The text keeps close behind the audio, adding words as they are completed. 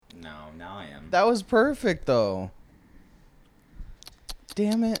now I am. That was perfect, though.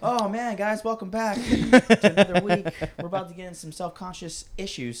 Damn it. Oh, man, guys, welcome back to another week. We're about to get in some self-conscious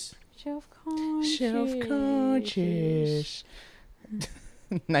issues. Self-conscious.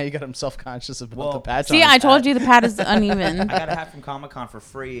 Now you got him self-conscious about the patch. See, I told you the pad is uneven. I got a hat from Comic-Con for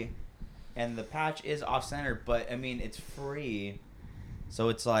free, and the patch is off-center, but, I mean, it's free, so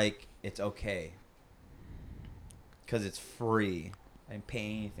it's like, it's okay. Because it's free. I didn't pay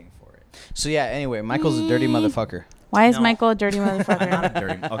anything for it. So, yeah, anyway, Michael's a dirty motherfucker. Why is No. Michael a dirty I'm motherfucker? not a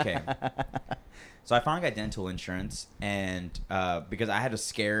dirty. Okay. So I finally got dental insurance, and because I had a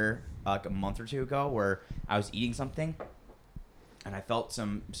scare like a month or two ago where I was eating something, and I felt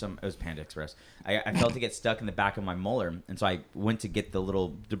some it was Panda Express. I felt it get stuck in the back of my molar, and so I went to get the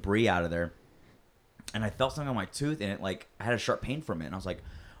little debris out of there, and I felt something on my tooth, and it like I had a sharp pain from it, and I was like,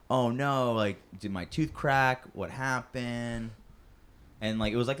 oh no, like did my tooth crack? What happened? And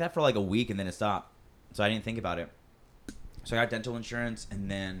like it was like that for like a week, and then it stopped. So I didn't think about it. So I got dental insurance, and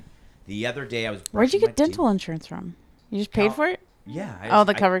then the other day I was. Where'd you brushing get my dental insurance from? You just paid for it? Yeah.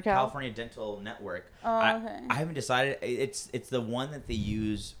 The Cover Cal? California Dental Network. Oh, okay. I haven't decided. It's the one that they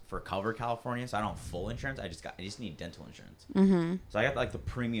use for Cover California, so I don't have full insurance. I just need dental insurance. Mm-hmm. So I got like the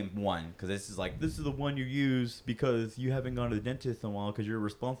premium one because this is the one you use because you haven't gone to the dentist in a while because you're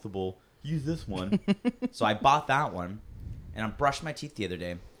responsible. Use this one. So I bought that one, and I brushed my teeth the other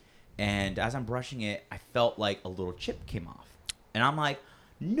day. And as I'm brushing it, I felt like a little chip came off. And I'm like,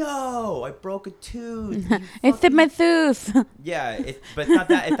 no, I broke a tooth. It's in my tooth. Yeah, but it's not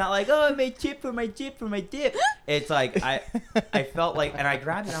that. It's not like, oh, my chip for my dip. It's like, I felt like, and I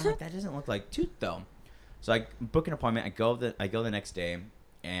grabbed it. I'm like, that doesn't look like tooth, though. So I book an appointment. I go the next day.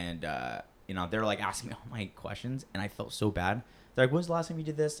 And, they're like asking me all my questions. And I felt so bad. They're like, when's the last time you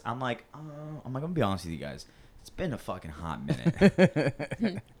did this? I'm like, I'm going to be honest with you guys. It's been a fucking hot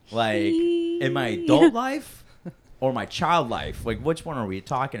minute. Like, in my adult life or my child life? Like, which one are we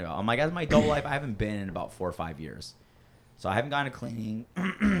talking about? I'm like, as my adult life, I haven't been in about 4 or 5 years. So I haven't gone to cleaning,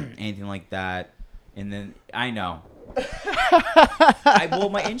 anything like that. And then, I know.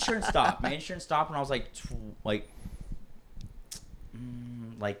 My insurance stopped. My insurance stopped when I was like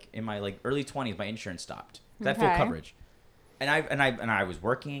in my early 20s, my insurance stopped. 'Cause I had full coverage. And I was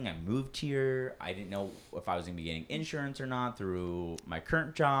working. I moved here. I didn't know if I was gonna be getting insurance or not through my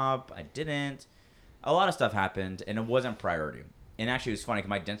current job. I didn't. A lot of stuff happened, and it wasn't priority. And actually, it was funny because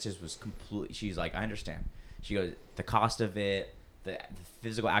my dentist was completely. She's like, I understand. She goes, the cost of it, the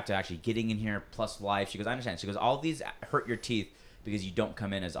physical act of actually getting in here, plus life. She goes, I understand. She goes, all of these hurt your teeth because you don't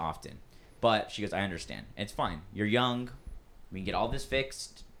come in as often. But she goes, I understand. And it's fine. You're young. We can get all this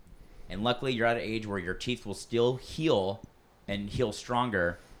fixed. And luckily, you're at an age where your teeth will still heal. And heal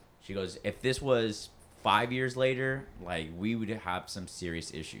stronger. She goes, if this was 5 years later, like, we would have some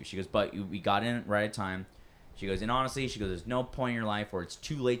serious issues. She goes, but we got in right at time. She goes, and honestly, she goes, there's no point in your life where it's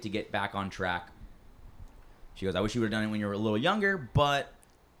too late to get back on track. She goes, I wish you would have done it when you were a little younger, but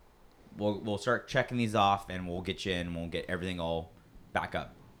we'll start checking these off, and we'll get you in, and we'll get everything all back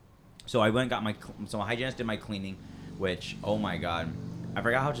up. So I went and got my hygienist did my cleaning, which, oh my God, I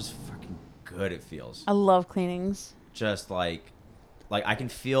forgot how just fucking good it feels. I love cleanings. Just like I can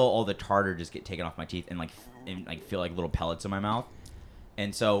feel all the tartar just get taken off my teeth and feel like little pellets in my mouth.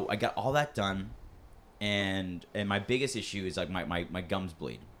 And so I got all that done, and my biggest issue is like my gums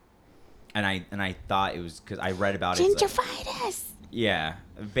bleed. And I thought it was because I read about it. Gingivitis. Yeah,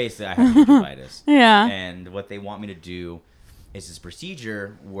 basically I have gingivitis. Yeah. And what they want me to do is this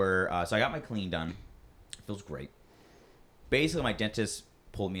procedure where so I got my cleaning done. It feels great. Basically, my dentist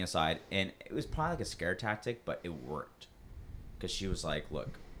pulled me aside, and it was probably like a scare tactic, but it worked. Because she was like,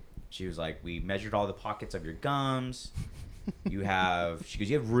 look, we measured all the pockets of your gums. She goes,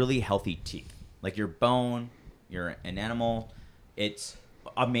 you have really healthy teeth. Like, your bone, you're an animal. It's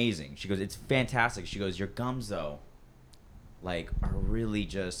amazing. She goes, it's fantastic. She goes, your gums, though, like, are really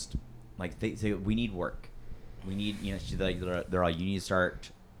just, like, we need work. We need, she's like, they're like, you need to start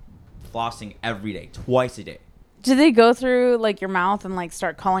flossing every day, twice a day. Did they go through like your mouth and like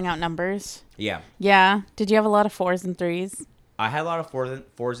start calling out numbers? Yeah. Yeah. Did you have a lot of 4s and 3s? I had a lot of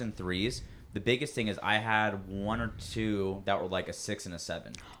 4s and 3s. The biggest thing is I had 1 or 2 that were like a 6 and a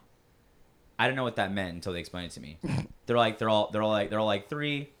 7. I didn't know what that meant until they explained it to me. They're all like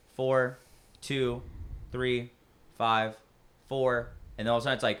 3, 4, 2, 3, 5, 4, and then all of a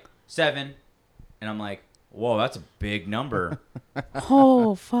sudden it's like 7, and I'm like, whoa, that's a big number.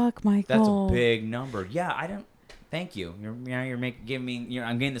 Oh fuck, Michael. That's a big number. Yeah, I didn't. Thank you. You're giving me.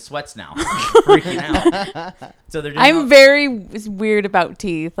 I'm getting the sweats now. Freaking out. So they're. I'm very weird about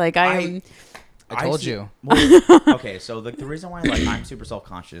teeth. Like I'm. I told see- you. Well, okay, so the reason why like I'm super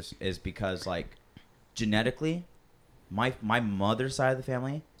self-conscious is because like genetically, my mother's side of the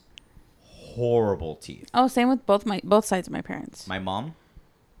family, horrible teeth. Oh, same with both sides of my parents. My mom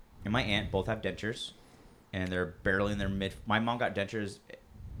and my aunt both have dentures, and they're barely in their mid. My mom got dentures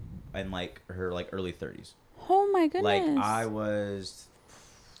in like her like early 30s. Oh my goodness. Like I was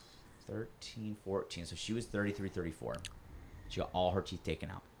 13, 14, so she was 33, 34. She got all her teeth taken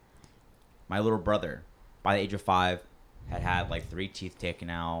out. My little brother, by the age of 5, had like 3 teeth taken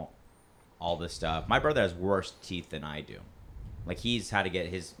out, all this stuff. My brother has worse teeth than I do. Like he's had to get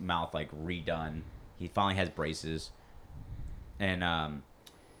his mouth like redone. He finally has braces. And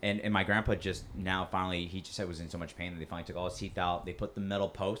my grandpa just now finally, he just was in so much pain that they finally took all his teeth out. They put the metal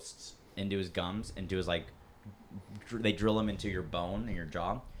posts into his gums and do his like, they drill them into your bone in your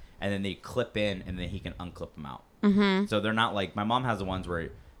jaw, and then they clip in, and then he can unclip them out. Mm-hmm. So they're not like, my mom has the ones where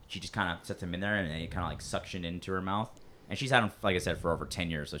she just kind of sets them in there and they kind of like suction into her mouth. And she's had them, like I said, for over 10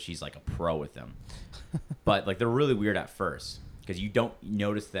 years, so she's like a pro with them. But like they're really weird at first because you don't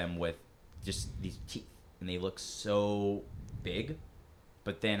notice them with just these teeth, and they look so big.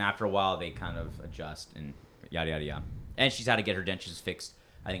 But then after a while, they kind of adjust and yada yada yada. And she's had to get her dentures fixed,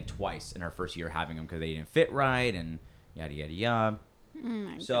 I think, twice in her first year having them because they didn't fit right and yada yada yada. Oh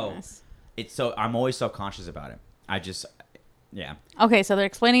my So goodness. I'm always self-conscious about it. Yeah. Okay, so they're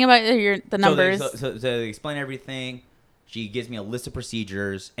explaining about the numbers. So they explain everything. She gives me a list of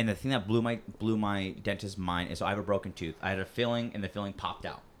procedures, and the thing that blew my dentist's mind is, so I have a broken tooth. I had a filling, and the filling popped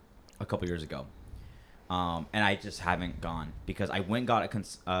out a couple years ago, and I just haven't gone because I went and got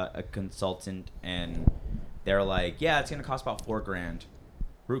a consultant, and they're like, yeah, it's gonna cost about $4,000,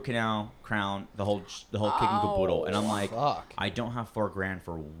 root canal, crown, the whole kit and caboodle, and I'm like, Fuck. I don't have $4,000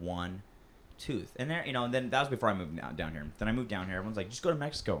 for one tooth, and there, and then that was before I moved down here. Then I moved down here. Everyone's like, just go to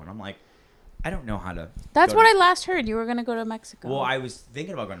Mexico, and I'm like, I don't know how to. That's what I last heard. You were going to go to Mexico. Well, I was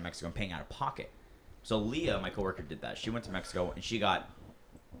thinking about going to Mexico and paying out of pocket. So Leah, my coworker, did that. She went to Mexico and she got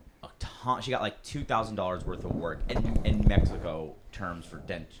a ton. She got like $2,000 worth of work in Mexico terms for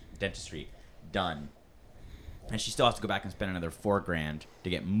dentistry done, and she still has to go back and spend another $4,000 to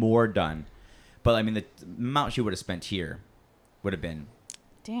get more done. But I mean, the amount she would have spent here would have been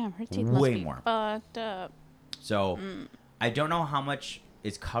Damn, her teeth must way be more. fucked up. So I don't know how much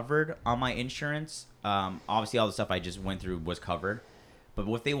is covered on my insurance. Obviously, all the stuff I just went through was covered. But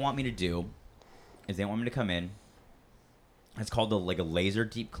what they want me to do is they want me to come in. It's called a laser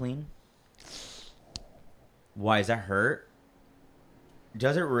deep clean. Why, does that hurt?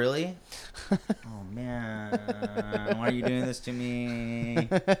 Does it really? Oh, man. Why are you doing this to me?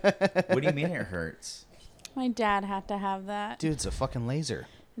 What do you mean it hurts? My dad had to have that. Dude, it's a fucking laser.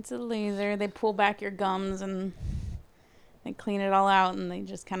 It's a laser. They pull back your gums and they clean it all out, and they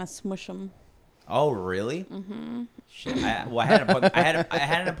just kind of smush them. Oh, really? Mm-hmm. Shit. I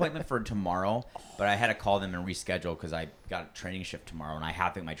had an appointment for tomorrow, but I had to call them and reschedule because I got a training shift tomorrow, and I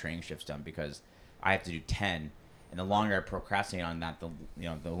have to get my training shifts done because I have to do 10. And the longer I procrastinate on that,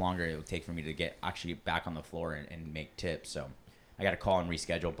 the longer it will take for me to get actually back on the floor and make tips. So I got to call and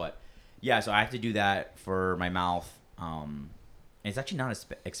reschedule. But yeah, so I have to do that for my mouth. And it's actually not as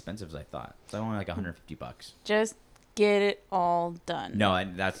expensive as I thought. It's only like $150. Just get it all done. No,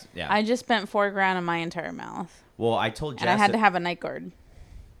 and that's yeah. I just spent $4,000 on my entire mouth, Well, I told Jess. and I had to have a night guard.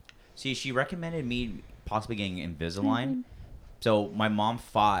 See, she recommended me possibly getting Invisalign. So my mom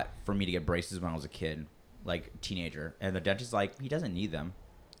fought for me to get braces when I was a kid, like teenager, and the dentist's like, he doesn't need them.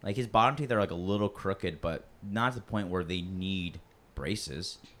 Like his bottom teeth are like a little crooked, but not to the point where they need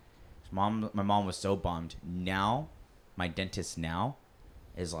braces. My mom was so bummed. Now, my dentist now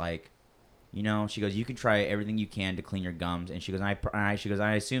is like, she goes, you can try everything you can to clean your gums, and she goes,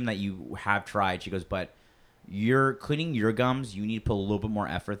 I assume that you have tried. She goes, but you're cleaning your gums. You need to put a little bit more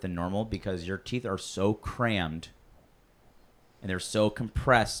effort than normal because your teeth are so crammed and they're so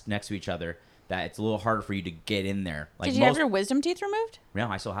compressed next to each other that it's a little harder for you to get in there. Like Did you have your wisdom teeth removed? No,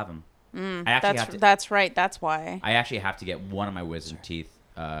 I still have them. That's right. That's why. I actually have to get one of my wisdom teeth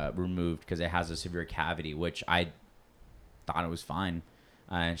removed because it has a severe cavity, which I thought it was fine.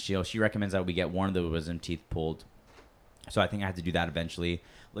 And she recommends that we get one of the wisdom teeth pulled. So I think I have to do that eventually.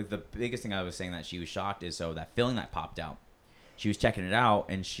 Like the biggest thing I was saying that she was shocked is that filling that popped out. She was checking it out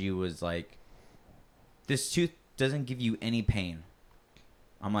and she was like, this tooth doesn't give you any pain.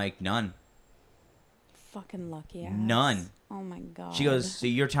 I'm like, none. Fucking lucky ass. None. Oh my god. She goes, so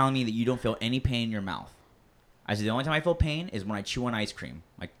you're telling me that you don't feel any pain in your mouth? I said, the only time I feel pain is when I chew on ice cream.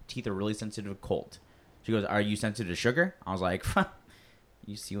 My teeth are really sensitive to cold. She goes, are you sensitive to sugar? I was like,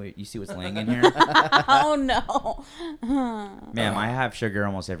 You see what's laying in here? Oh no. Ma'am, I have sugar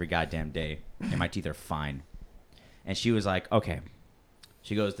almost every goddamn day, and my teeth are fine. And she was like, okay.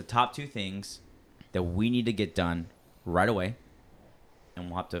 She goes, the top 2 things that we need to get done right away, and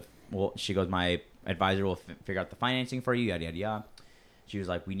we'll have to. Well, she goes, my advisor will figure out the financing for you, yada yada yada. She was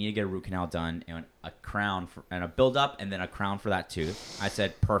like, we need to get a root canal done and a crown and a build up, and then a crown for that tooth. I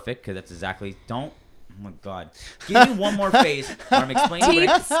said, perfect, because that's exactly. Don't. Oh my God. Give me one more face when I'm explaining.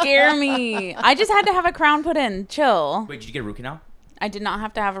 Teeth scare me. I just had to have a crown put in. Chill. Wait, did you get a root canal? I did not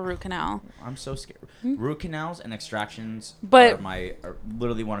have to have a root canal. I'm so scared. Root canals and extractions But- are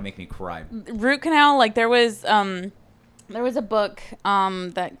literally want to make me cry. Root canal, like there was a book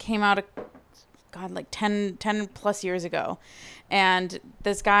that came out like 10 plus years ago, and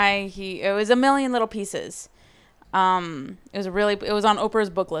this guy, it was A Million Little Pieces. It was on Oprah's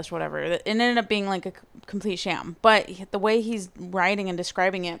book list, whatever. It ended up being like a complete sham, but the way he's writing and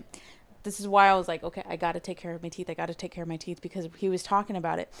describing it, this is why I was like, okay, I got to take care of my teeth. I got to take care of my teeth, because he was talking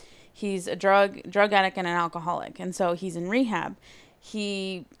about it. He's a drug addict and an alcoholic, and so he's in rehab.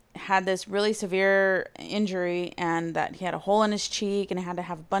 He had this really severe injury, and that he had a hole in his cheek and had to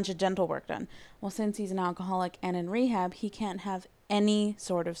have a bunch of dental work done. Well, since he's an alcoholic and in rehab, he can't have any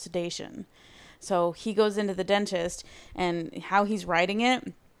sort of sedation. So he goes into the dentist, and how he's writing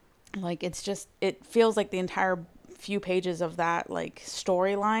it, like it feels like the entire few pages of that like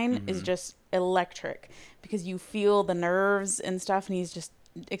storyline is just electric, because you feel the nerves and stuff, and he's just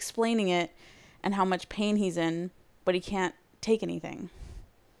explaining it and how much pain he's in, but he can't take anything.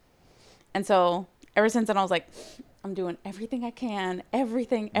 And so ever since then, I was like, I'm doing everything I can,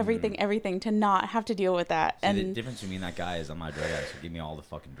 everything to not have to deal with that. See, and the difference between me and that guy is I'm not a drug addict, so give me all the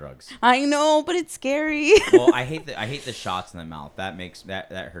fucking drugs. I know, but it's scary. Well, I hate the shots in the mouth. That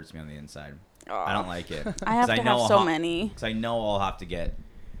hurts me on the inside. I don't like it. I have to have so many. Because I know I'll have to get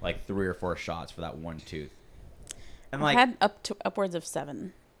like 3 or 4 shots for that one tooth. And I like had upwards of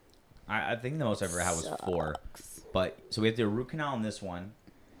 7. I think the most I ever had was 4. But so we have to do a root canal on this one.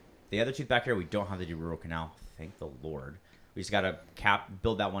 The other tooth back here, we don't have to do root canal. Thank the Lord. We just gotta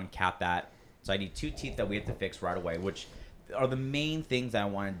build that one, cap that. So I need 2 teeth that we have to fix right away, which are the main things that I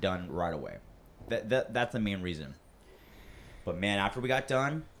wanted done right away. That's the main reason. But man, after we got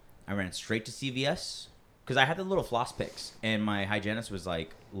done, I ran straight to CVS because I had the little floss picks, and my hygienist was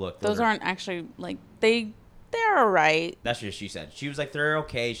like, "Look, Those aren't actually like they're alright." That's what she said. She was like, "They're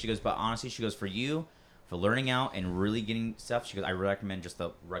okay." She goes, "But honestly," she goes, "for you, for learning out and really getting stuff," she goes, "I recommend just the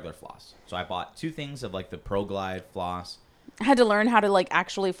regular floss." So I bought 2 things of like the Pro Glide floss. I had to learn how to like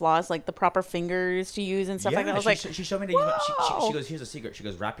actually floss, like the proper fingers to use and stuff like that. I was she showed me to use. She goes, "Here's a secret." She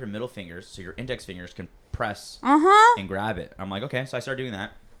goes, "Wrap your middle fingers so your index fingers can press and grab it." I'm like, "Okay." So I started doing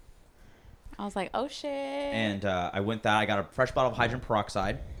that. I was like, "Oh shit!" And I I got a fresh bottle of hydrogen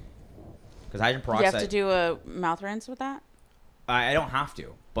peroxide because hydrogen peroxide. You have to do a mouth rinse with that. I don't have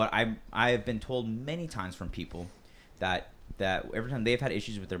to, but I've been told many times from people that every time they've had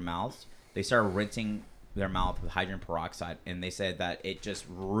issues with their mouths, they start rinsing their mouth with hydrogen peroxide, and they said that it just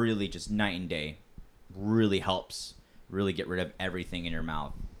really just night and day really helps really get rid of everything in your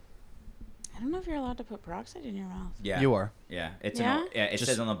mouth. I don't know if you're allowed to put peroxide in your mouth. Yeah, You are. Yeah, it Just-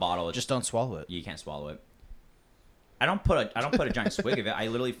 says on the bottle. Just don't swallow it. You can't swallow it. I don't put a giant swig of it. I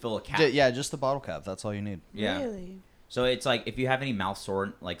literally fill a cap. Yeah, just the bottle cap. That's all you need. Yeah. Really? So it's like if you have any mouth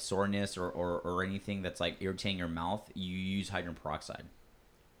soreness or anything that's like irritating your mouth, you use hydrogen peroxide.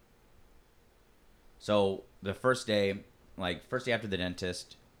 So the first day after the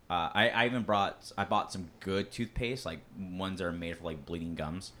dentist, I bought some good toothpaste, like ones that are made for like bleeding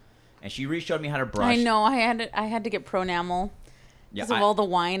gums, and she showed me how to brush. I know. I had to get Pronamel Yeah, because of all the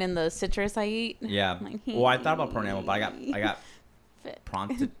wine and the citrus I eat. Yeah. Like, Well, I thought about Pronamel, but I got Fit.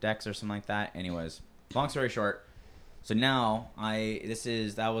 Prontex or something like that. Anyways, long story short, so now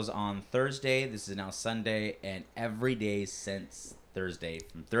that was on Thursday. This is now Sunday, and every day since Thursday,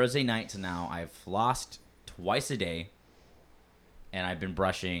 from Thursday night to now, I've flossed twice a day, and I've been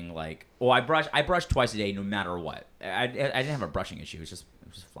brushing I brush twice a day no matter what. I didn't have a brushing issue. It was just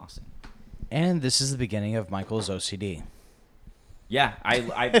flossing. And this is the beginning of Michael's OCD. Yeah,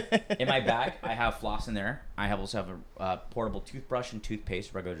 I in my bag I have floss in there. I also have a portable toothbrush and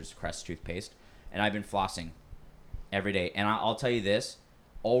toothpaste, regular just Crest toothpaste, and I've been flossing every day. And I'll tell you this,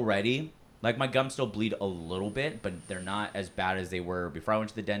 already, like my gums still bleed a little bit, but they're not as bad as they were before I went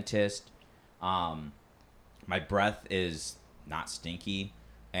to the dentist. My breath is not stinky,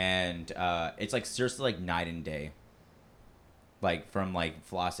 and it's like seriously like night and day. Like from like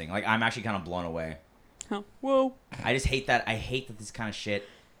flossing, like I'm actually kind of blown away. Oh, whoa. I just hate that. I hate that this kind of shit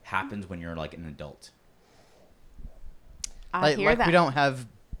happens when you're like an adult. I hear that. we don't have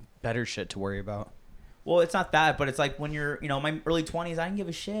better shit to worry about. Well, it's not that, but it's like when you're, my early 20s, I didn't give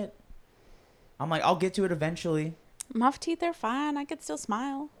a shit. I'm like, I'll get to it eventually. Muff teeth are fine. I could still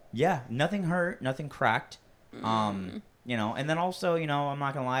smile. Yeah, nothing hurt, nothing cracked. And then also, I'm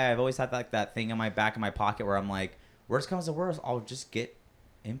not gonna lie, I've always had like that thing in my back of my pocket where I'm like, worst comes to worst, I'll just get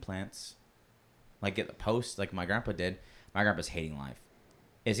implants, like get the post, like my grandpa did. My grandpa's hating life.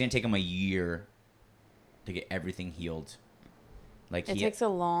 It's gonna take him a year to get everything healed. Like it takes a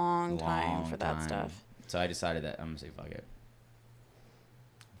long time for that stuff. So I decided that I'm gonna say fuck it.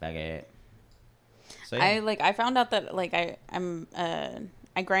 Fuck it. So, yeah. I found out that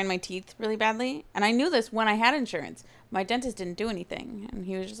I grind my teeth really badly, and I knew this when I had insurance. My dentist didn't do anything, and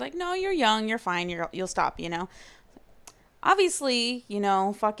he was just like, "No, you're young, you're fine, you'll stop." Obviously,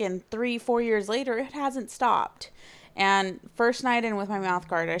 fucking 3-4 years later, it hasn't stopped. And first night in with my mouth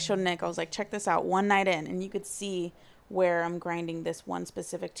guard, I showed Nick. I was like, "Check this out." One night in, and you could see where I'm grinding this one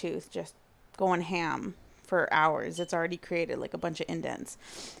specific tooth, just going ham for hours. It's already created like a bunch of indents.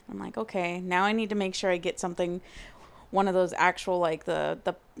 I'm like, okay, now I need to make sure I get something, one of those actual like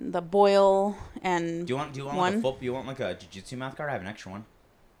the boil and. Do you want like a do you want like a jiu-jitsu mouth guard? I have an extra one.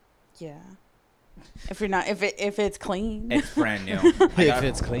 Yeah. If it's clean. It's brand new. If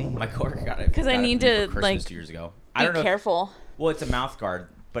it's clean. My coworker got it. Because I need to like 2 years ago. I don't know. Be careful. Well, it's a mouth guard,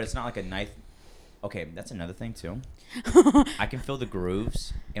 but it's not like a knife. Okay, that's another thing too. I can feel the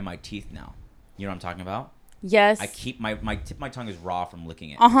grooves in my teeth now. You know what I'm talking about? Yes. I keep my tip of my tongue is raw from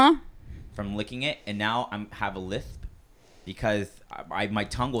licking it. From licking it, and now have a lisp because my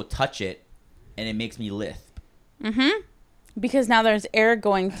tongue will touch it, and it makes me lisp. Because now there's air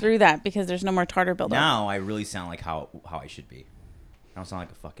going through that because there's no more tartar buildup. Now I really sound like how I should be. I don't sound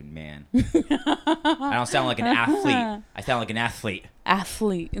like a fucking man. I don't sound like an athlete. I sound like an athlete.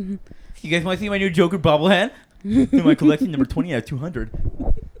 Athlete. You guys want to see my new Joker bobblehead? In my collection, number 20 out of 200.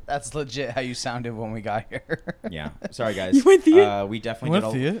 That's legit how you sounded when we got here. Yeah. Sorry, guys. You went through we definitely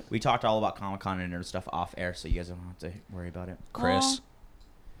did we talked all about Comic-Con and nerd stuff off air, so you guys don't have to worry about it. Chris.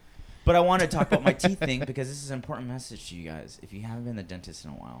 But I want to talk about my teeth thing because this is an important message to you guys. If you haven't been to the dentist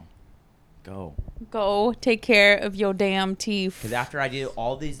in a while, go take care of your damn teeth. Because after I did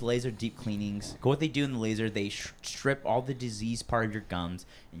all these laser deep cleanings, what they do in the laser, they strip all the disease part of your gums,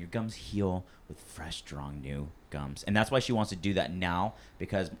 and your gums heal with fresh, strong, new gums. And that's why she wants to do that now,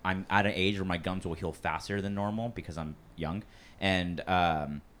 because I'm at an age where my gums will heal faster than normal because I'm young. And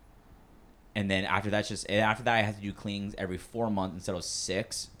then after that, I have to do cleanings every 4 months instead of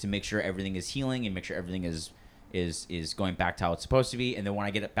 6 to make sure everything is healing and make sure everything is going back to how it's supposed to be. And then when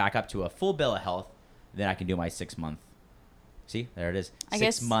I get it back up to a full bill of health, then I can do my 6 month. See, there it is. I 6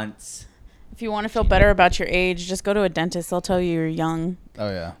 guess months. If you want to feel better about your age, just go to a dentist. They'll tell you you're young. Oh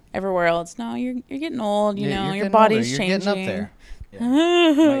yeah. Everywhere else, no, you're getting old. Your body's older. changing. You're getting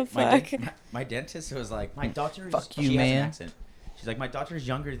up there. Yeah. My dentist was like, my doctor. Fuck you, she man. has an accent. She's like, my doctor's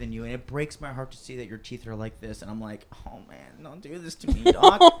younger than you, and it breaks my heart to see that your teeth are like this. And I'm like, oh man, don't do this to me,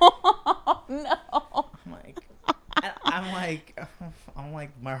 doc. No. I'm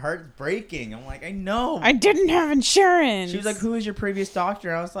like, my heart's breaking. I'm like, I know. I didn't have insurance. She was like, who is your previous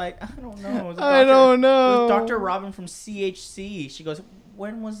doctor? I was like, I don't know. I don't know. It was Dr. Robin from CHC. She goes,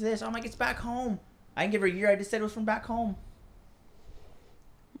 when was this? I'm like, it's back home. I didn't give her a year. I just said it was from back home.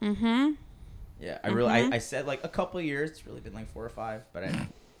 Mm-hmm. Yeah, I said like a couple of years. It's really been like 4 or 5, but I.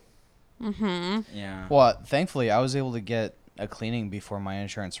 Mm-hmm. Yeah. Well, thankfully, I was able to get a cleaning before my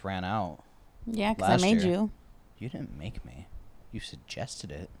insurance ran out. Yeah, because I made you. You didn't make me. You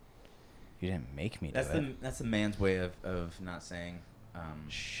suggested it. You didn't make me do it. That's a man's way of not saying.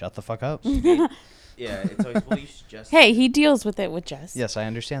 Shut the fuck up. Yeah, it's always, well, you suggest. Hey, he deals with it with Jess. Yes, I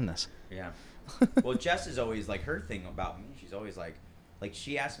understand this. Yeah. Well, Jess is always like, her thing about me. She's always like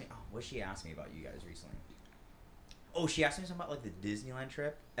she asked me. Oh, what she asked me about you guys recently? Oh, she asked me something about like the Disneyland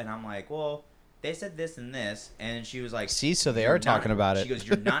trip, and I'm like, well, they said this and this, and she was like, see, so they are talking about it. She goes,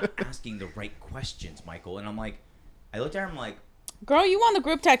 you're not asking the right questions, Michael. And I'm like, I looked at her, I'm like, girl, you on the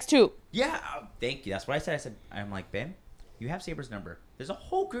group text too. Yeah, thank you. That's what I said. I'm like, Ben, you have Saber's number. There's a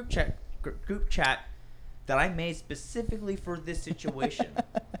whole group chat that I made specifically for this situation.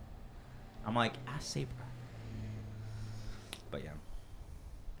 I'm like, ask Saber. But yeah.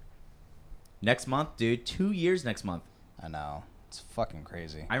 Next month, dude. 2 years next month. I know. It's fucking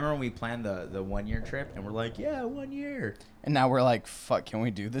crazy. I remember when we planned the 1 year trip, and we're like, yeah, 1 year. And now we're like, fuck, can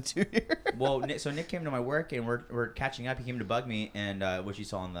we do the 2 year? Well, Nick came to my work, and we're catching up. He came to bug me, and which you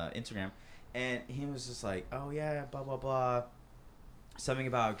saw on the Instagram. And he was just like, oh, yeah, blah, blah, blah. Something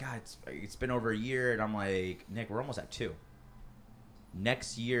about, God, it's been over a year. And I'm like, Nick, we're almost at 2.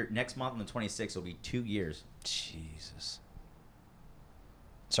 Next month on the 26th will be 2 years. Jesus.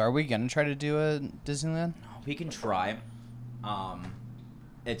 So are we gonna try to do a Disneyland? We can try.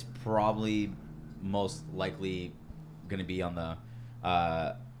 It's probably most likely gonna be on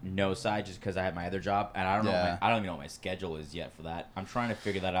the no side, just because I have my other job, and I don't know. I don't even know what my schedule is yet for that. I'm trying to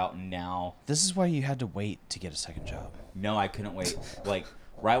figure that out now. This is why you had to wait to get a second job. No, I couldn't wait. Like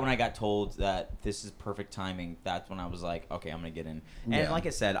right when I got told that this is perfect timing, that's when I was like, okay, I'm gonna get in. And like I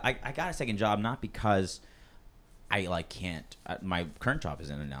said, I got a second job not because I like can't. My current job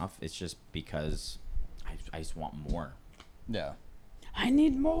isn't enough. It's just because I just want more. Yeah. I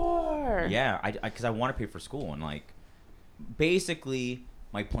need more. Yeah, because I want to pay for school, and like basically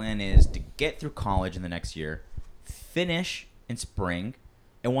my plan is to get through college in the next year, finish in spring,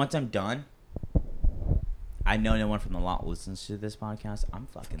 and once I'm done, I know no one from the lot listens to this podcast. I'm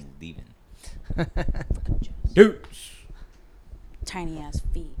fucking leaving. Dude. Tiny ass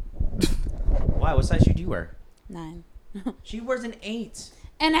feet. Why? What size shoe do you wear? 9. She wears an 8.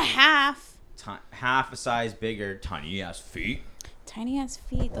 And a half. Half a size bigger, tiny ass feet. Tiny ass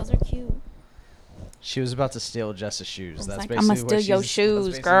feet. Those are cute. She was about to steal Jess's shoes. That's like, basically I'ma steal what your she's- shoes,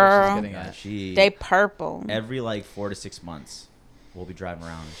 that's basically what she's girl. getting Yeah, at. she They purple. every like 4 to 6 months, we'll be driving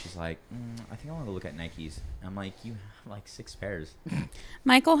around, and she's like, I think I want to look at Nikes. I'm like, you have like 6 pairs.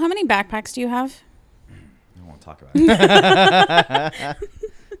 Michael, how many backpacks do you have? I don't want to talk about it.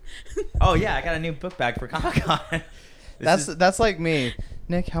 Oh yeah, I got a new book bag for Comic-Con. That's like me.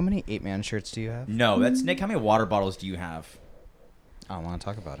 Nick, how many 8-man shirts do you have? No, that's Nick. How many water bottles do you have? I don't want to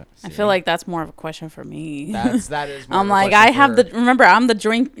talk about it. I feel like that's more of a question for me. That is. More I'm of a like, question I have for- the. Remember, I'm the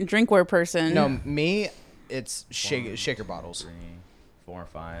drinkware person. No, me. It's One, shaker bottles. 3, 4,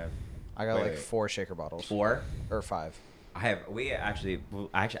 5. I got Wait, like wait. 4 shaker bottles. 4. Or 5. I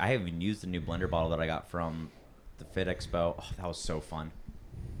haven't even used the new blender bottle that I got from the Fit Expo. Oh, that was so fun.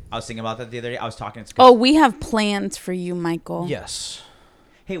 I was thinking about that the other day. I was talking to. Oh, we have plans for you, Michael. Yes.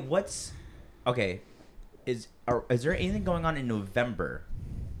 Hey, okay? Is there anything going on in November?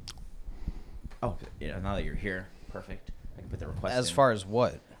 Oh, yeah. Now that you're here, perfect. I can put the request. As in. far as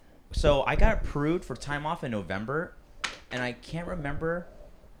what? So I got approved for time off in November, and I can't remember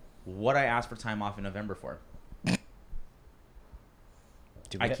what I asked for time off in November for.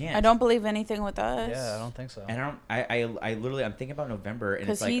 I can't. I don't believe anything with us. Yeah, I don't think so. And I literally, I'm thinking about November, and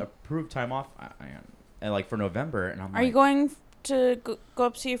it's 'Cause like approved time off, and like for November, and I'm like, Are you going to go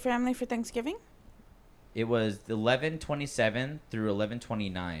up to your family for Thanksgiving? It was 11/27 through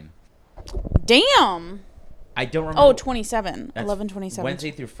 11/29. Damn. I don't remember. Oh, 27. That's 11/27.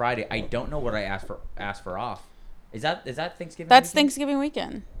 Wednesday through Friday. I don't know what I asked for off. Is that Thanksgiving? That's weekend? Thanksgiving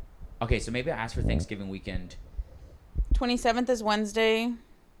weekend. Okay, so maybe I asked for Thanksgiving weekend. 27th is Wednesday.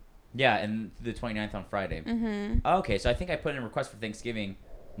 Yeah, and the 29th on Friday. Mm-hmm. Okay, so I think I put in a request for Thanksgiving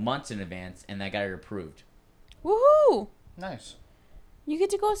months in advance, and I got it approved. Woohoo! Nice. You get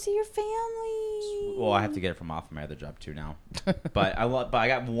to go see your family. Well, I have to get it from off my other job too now, but I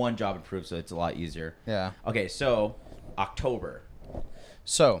got one job approved, so it's a lot easier. Yeah. Okay, so October.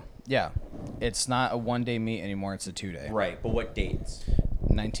 So, yeah. It's not a 1-day meet anymore. It's a 2-day. Right, but what dates?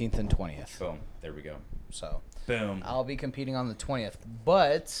 19th and 20th. Boom. There we go. So, Boom. I'll be competing on the 20th.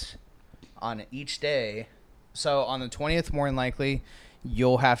 But on each day, so on the 20th, more than likely,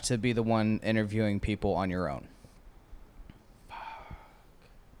 you'll have to be the one interviewing people on your own.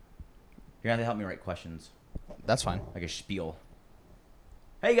 You're gonna have to help me write questions, That's fine. like a spiel.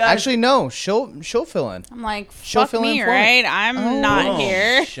 Hey guys. Actually, no. She'll fill in. I'm like, She'll fuck fill in me, for it. right? I'm not Oh,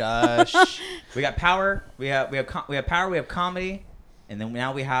 here. Shush. we got power. We have power. We have comedy, and then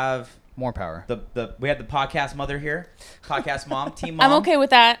now we have More power. we have the podcast mother here, podcast mom, team mom. I'm okay with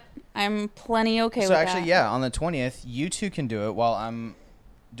that. I'm plenty okay So with actually, that. yeah, on the 20th, you two can do it while I'm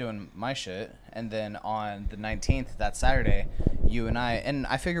doing my shit, and then on the 19th, that Saturday, you and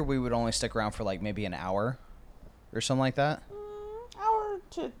I figure we would only stick around for like maybe an hour or something like that. 1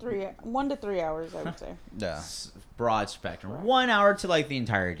 to 3 hours, I would say. Yeah. Broad spectrum, 1 hour to like the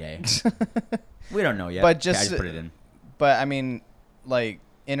entire day. We don't know yet. But Okay, I just put it in. But I mean, like,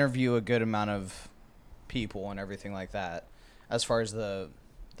 interview a good amount of people and everything like that, as far as the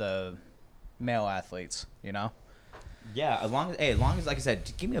male athletes, you know. Yeah, as long as like I said,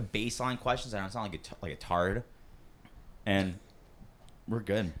 just give me a baseline question so I don't sound like a tard, and we're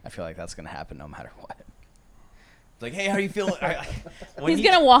good. I feel like that's gonna happen no matter what. It's like, hey, how are you feeling? He's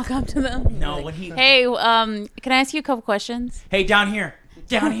gonna walk up to them. No, like, when he. Hey, can I ask you a couple questions? Hey, down here.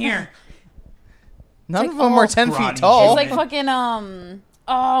 None like, of them are 10 Rodney feet tall. It's like fucking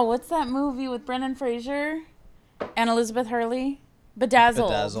what's that movie with Brendan Fraser and Elizabeth Hurley?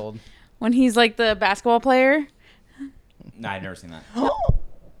 Bedazzled. When he's like the basketball player. Nah, I've never seen that.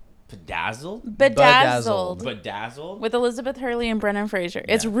 Bedazzled. Bedazzled. With Elizabeth Hurley and Brendan Fraser.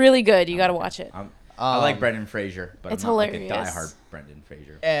 It's really good. You got to watch it. I like Brendan Fraser, but It's I'm not hilarious. like a diehard Brendan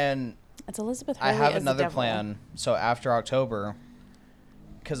Fraser. And It's Elizabeth Hurley I have as the another devil. plan. So after October,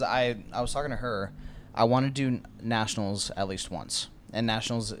 because I was talking to her, I want to do nationals at least once, and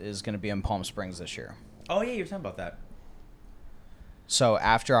nationals is going to be in Palm Springs this year. Oh yeah, you were talking about that. So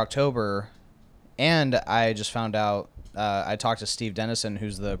after October, and I just found out, I talked to Steve Dennison,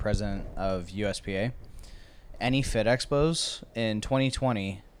 who's the president of USPA. Any Fit Expos in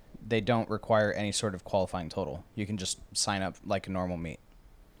 2020, they don't require any sort of qualifying total. You can just sign up like a normal meet.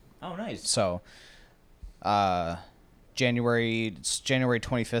 Oh, nice. So, January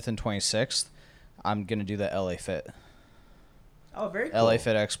 25th and 26th, I'm gonna do the LA Fit. Oh, very cool. LA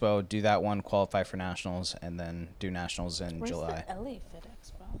Fit Expo, do that one, qualify for nationals, and then do nationals in Where's July. the LA Fit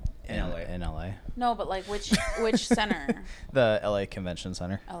Expo? In LA. In LA. No, but like which center? The LA Convention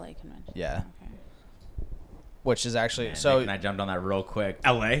Center. LA Convention. Yeah. Okay. Which is actually Man, so. Nick and I jumped on that real quick.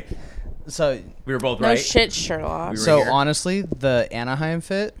 LA. So We were both No right. shit, Sherlock. We were so here. honestly, the Anaheim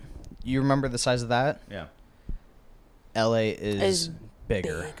Fit, you remember the size of that? Yeah. LA is Is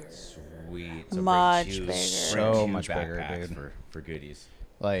bigger. Sweet. Much bring bigger. So much bigger, backpacks dude. For goodies.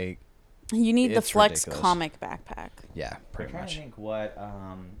 Like, You need the It's Flex ridiculous. comic backpack. yeah, I'm pretty trying to much. think what.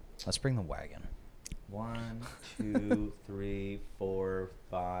 Let's bring the wagon. 1, 2, 3, 4,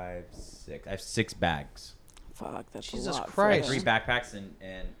 5, 6. I have 6 bags. Fuck, that's Jesus a lot. Christ. I have for 3 you. backpacks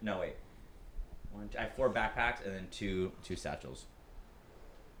and no wait. I have 4 backpacks and then two satchels.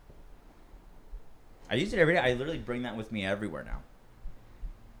 I use it every day. I literally bring that with me everywhere now.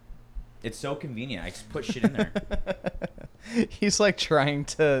 It's so convenient. I just put shit in there. He's like trying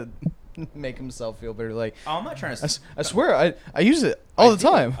to make himself feel better. Like, Oh, I'm not trying to. I swear, I use it all the do.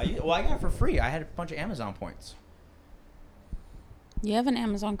 time. Well, I got it for free. I had a bunch of Amazon points. You have an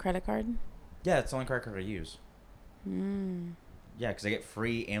Amazon credit card? Yeah, it's the only credit card I use. Mm. Yeah, because I get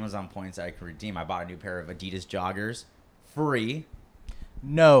free Amazon points that I can redeem. I bought a new pair of Adidas joggers, free.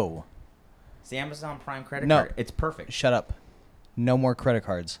 No. It's the Amazon Prime credit No. card. It's perfect. Shut up. No more credit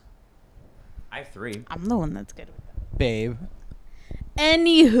cards. I have 3. I'm the one that's good with that. Babe.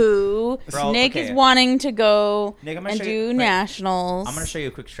 Anywho, Bro, Nick okay. is wanting to go Nick, I'm gonna and show do you- wait. nationals. I'm going to show you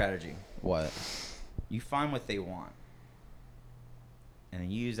a quick strategy. What? You find what they want, and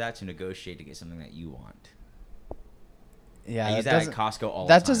then you use that to negotiate to get something that you want. Yeah, I use that at Costco all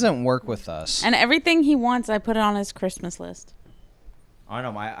the that time. doesn't work with us. And everything he wants, I put it on his Christmas list. I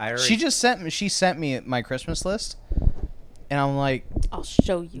know. I already. She sent me my Christmas list, and I'm like, I'll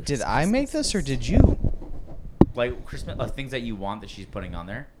show you. did his I make Christmas this or list. did you? like Christmas things that you want that she's putting on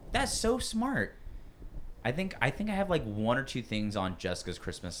there. That's so smart. I think I have like 1 or 2 things on Jessica's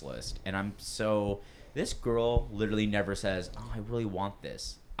Christmas list, and I'm so. This girl literally never says, "Oh, I really want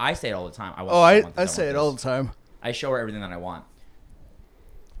this." I say it all the time. I want. Oh, this, want I this, say want it all this. the time. I show her everything that I want,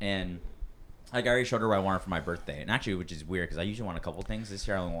 and like I already showed her what I wanted for my birthday, and actually, which is weird because I usually want a couple things. This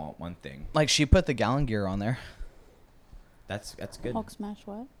year, I only want 1 thing. Like, she put the gallon gear on there. That's good. Hulk smash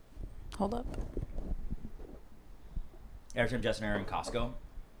what? Hold up. Every time Jess and I are in Costco,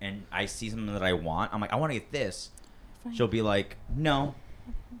 and I see something that I want, I'm like, I want to get this. Fine. She'll be like, no.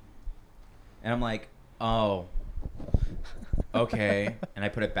 And I'm like, oh, okay. And I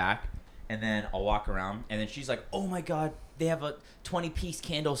put it back, and then I'll walk around, and then she's like, oh my God, they have a 20-piece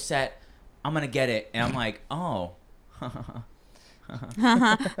candle set. I'm going to get it. And I'm like, oh. So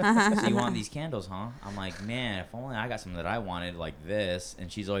you want these candles, huh? I'm like, man, if only I got something that I wanted like this.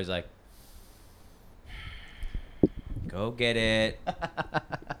 And she's always like, go get it.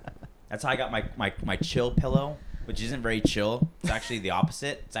 That's how I got my chill pillow, which isn't very chill. It's actually the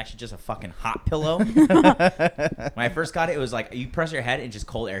opposite. It's actually just a fucking hot pillow. When I first got it, it was like you press your head and just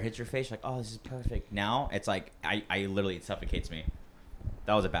cold air hits your face. You're like, oh, this is perfect. Now it's like I literally, it suffocates me.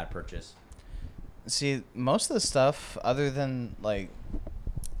 That was a bad purchase. See, most of the stuff, other than like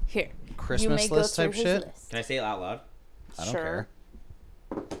Here. Christmas list type shit, Can I say it out loud? I don't Sure.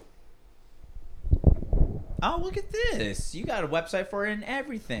 care. Oh, look at this. You got a website for it and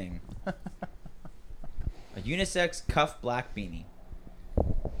everything. A unisex cuff black beanie.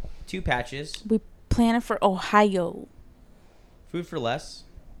 2 patches. We plan it for Ohio. Food for less.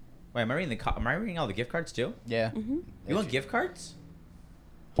 Wait, am I reading all the gift cards too? Yeah. Mm-hmm. You want gift cards?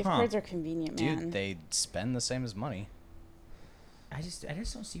 Gift Huh. cards are convenient, man. Dude, they spend the same as money. I just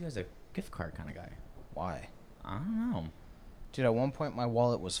don't see you as a gift card kind of guy. Why? I don't know. Dude, at one point my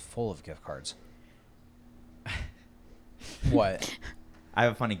wallet was full of gift cards. What? I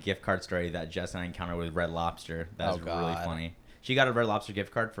have a funny gift card story that Jess and I encountered with Red Lobster. That's Oh, really God. funny. She got a Red Lobster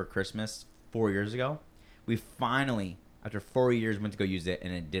gift card for Christmas 4 years ago. We finally After 4 years, went to go use it,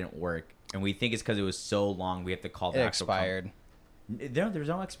 and it didn't work. And we think it's because it was so long, we have to call the It actual expired. No, there's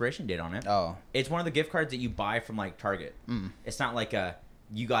no expiration date on it. Oh. It's one of the gift cards that you buy from, like, Target. It's not like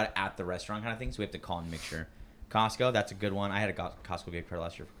you got it at the restaurant kind of thing, so we have to call and make sure. Costco, that's a good one. I had a Costco gift card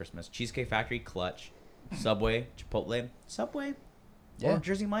last year for Christmas. Cheesecake Factory, clutch. Subway, Chipotle. Subway? Yeah. Or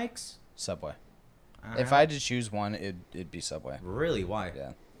Jersey Mike's? Subway. Uh, If I had to choose one, it'd be Subway. Really? Why?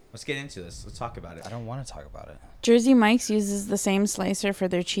 Yeah. Let's get into this. Let's talk about it. I don't want to talk about it. Jersey Mike's uses the same slicer for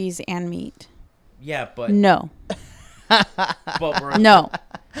their cheese and meat. Yeah, but... No. But we're... No.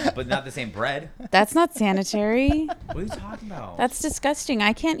 But not the same bread. That's not sanitary. What are you talking about? That's disgusting.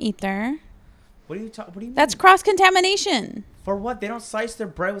 I can't eat there. What do you mean? That's cross-contamination. For what? They don't slice their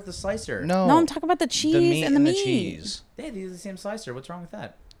bread with the slicer. No. No, I'm talking about the cheese the meat and the meat. cheese. They use the same slicer. What's wrong with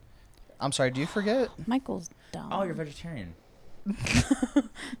that? I'm sorry, do you forget? Michael's dumb. Oh, you're vegetarian.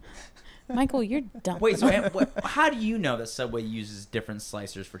 Michael, you're dumb. Wait, so how do you know that Subway uses different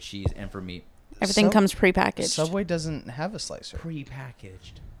slicers for cheese and for meat? Everything comes prepackaged. Subway doesn't have a slicer.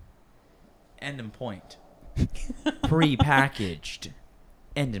 Pre-packaged. End and point. Pre-packaged.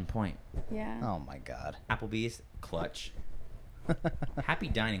 End and point. Yeah. Oh my god. Applebee's, clutch. Happy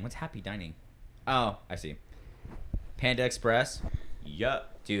Dining. What's Happy Dining? Oh, I see. Panda Express. Yup.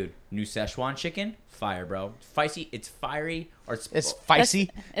 Dude, new Szechuan chicken. Fire, bro. Feisty. It's fiery. Or It's feisty.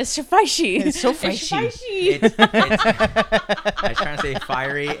 It's spicy. It's so It's feisty. spicy. I was trying to say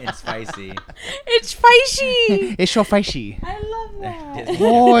fiery and spicy. It's spicy. It's so feisty. I love that.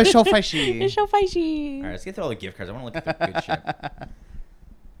 Oh, it's so feisty. It's so spicy. All right, let's get through all the gift cards. I want to look at the good shit.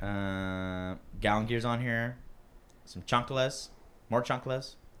 Gallon Gear's on here. Some Chunkless. More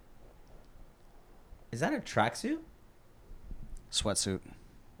Chunkless. Is that a tracksuit? Sweatsuit.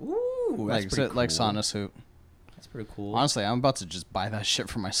 Ooh, that's pretty cool. Like sauna suit. That's pretty cool. Honestly, I'm about to just buy that shit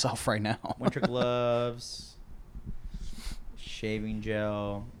for myself right now. Winter gloves. Shaving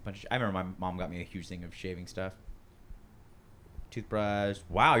gel. I remember my mom got me a huge thing of shaving stuff. Toothbrush.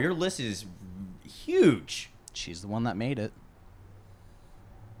 Wow, your list is huge. She's the one that made it.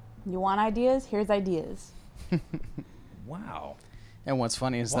 You want ideas? Here's ideas. Wow. And what's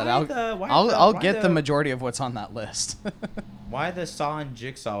funny is Why that the- why I'll the- get why the the- majority of what's on that list. Why the saw and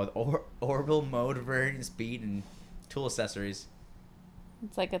jigsaw with orbital mode, variant speed, and tool accessories?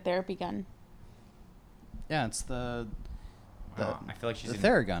 It's like a therapy gun. Yeah, it's the Wow, I feel like she's the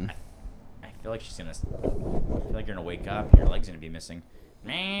gonna, Theragun. I feel like she's gonna. I feel like you're gonna wake up. And your leg's gonna be missing.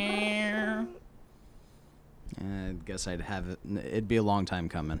 I guess I'd have it. It'd be a long time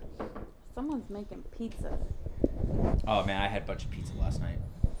coming. Someone's making pizza. Oh man, I had a bunch of pizza last night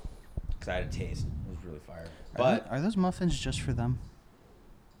because I had a taste. It was really fire. But Are those muffins just for them?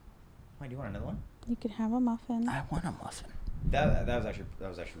 wait, do you want another one? You could have a muffin. I want a muffin. That was actually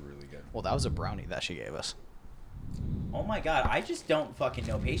really good. Well, that was a brownie that she gave us. Oh my god, I just don't fucking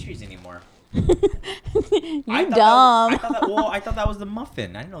know pastries anymore. You I dumb. thought that was the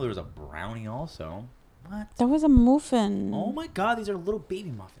muffin. I didn't know there was a brownie also. What? That was a muffin. Oh my god, these are little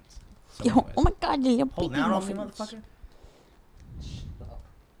baby muffins. So Yo, anyways. oh my god, you little Holding baby out on me, muffins. motherfucker.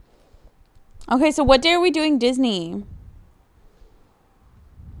 Okay, so what day are we doing Disney?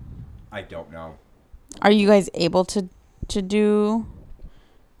 I don't know. Are you guys able to do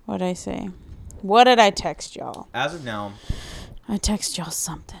what did I say? What did I text y'all? As of now, I text y'all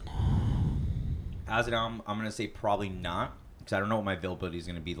something. I'm gonna say probably not because I don't know what my availability is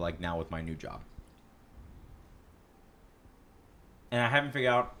gonna be like now with my new job, and I haven't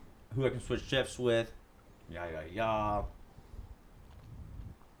figured out who I can switch shifts with. Yeah.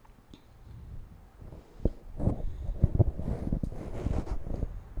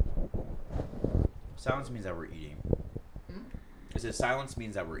 Silence means that we're eating. Is it silence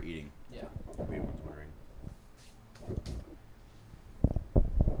means that we're eating? Yeah. If anyone's wondering.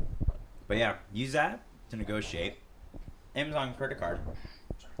 But yeah, use that to negotiate. Amazon credit card.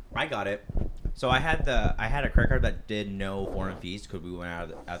 I got it. So I had a credit card that did no foreign fees because we went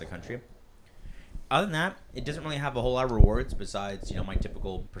out of the country. Other than that, it doesn't really have a whole lot of rewards besides, my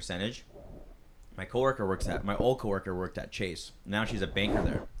typical percentage. My old coworker worked at Chase. Now she's a banker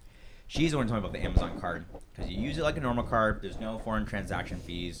there. She's the one talking about the Amazon card because you use it like a normal card. There's no foreign transaction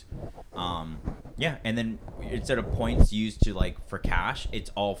fees. Yeah, and then instead of points used to for cash, it's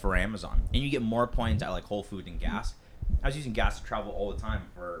all for Amazon, and you get more points at Whole Foods and gas. I was using gas to travel all the time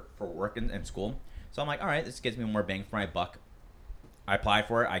for work and school, so I'm like, all right, this gets me more bang for my buck. I applied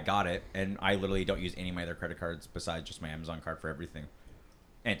for it, I got it, and I literally don't use any of my other credit cards besides just my Amazon card for everything.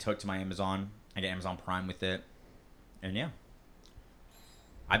 And it took to my Amazon. I get Amazon Prime with it, and yeah.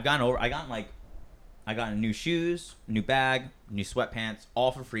 I got new shoes, new bag, new sweatpants,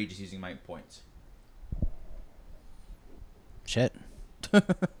 all for free just using my points. Shit.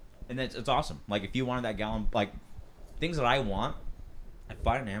 And it's awesome. Like if you wanted that gallon, like things that I want, I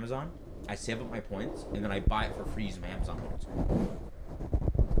buy it on Amazon. I save up my points, and then I buy it for free using my Amazon points.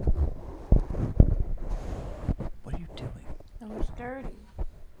 What are you doing? That was dirty.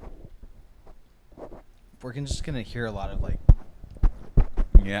 We're just gonna hear a lot of like.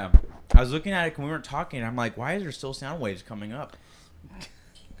 Yeah, I was looking at it when we weren't talking. And I'm like, why is there still sound waves coming up?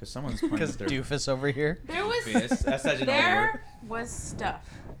 Because someone's playing Because with their doofus over here. There was That's such an old word. there was stuff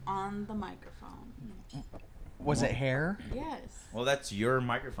on the microphone. Was it hair? Yes. Well, that's your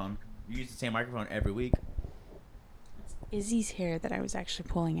microphone. You use the same microphone every week. It's Izzy's hair that I was actually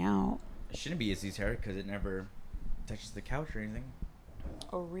pulling out. It shouldn't be Izzy's hair because it never touches the couch or anything.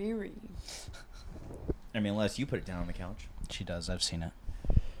 Oh, Riri. I mean, unless you put it down on the couch. She does. I've seen it.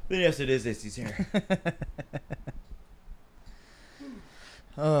 Then yes, it is Izzy's hair.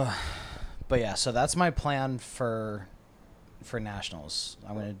 But yeah, so that's my plan for nationals.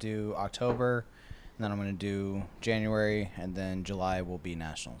 I'm gonna do October, and then I'm gonna do January, and then July will be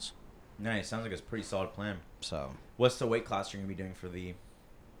nationals. Nice. Sounds like it's a pretty solid plan. So What's the weight class you're gonna be doing for the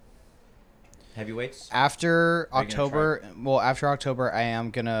heavyweights? after Are you gonna October, I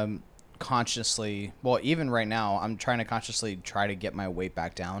am gonna consciously. Well, even right now, I'm trying to consciously try to get my weight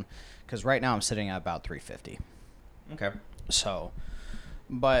back down, because right now I'm sitting at about 350. Okay. So,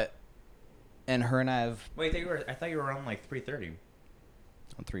 but, and her and I have. Wait, I thought you were around like 330.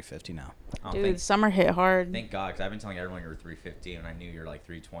 I'm 350 now. Oh, Dude, summer hit hard. Thank God, because I've been telling everyone you were 350, and I knew you were like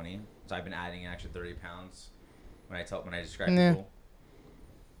 320. So I've been adding an extra 30 pounds when I describe Nah. people.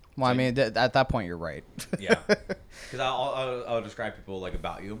 Well, So I mean, at that point, you're right. Yeah, because I'll describe people like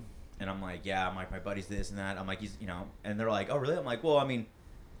about you, and I'm like, yeah, I'm like my buddy's this and that. I'm like, he's and they're like, oh really? I'm like, well, I mean,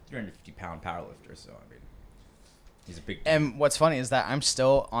 350-pound powerlifter, so I mean, he's a big dude. And what's funny is that I'm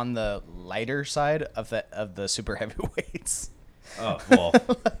still on the lighter side of the super heavyweights. Oh well,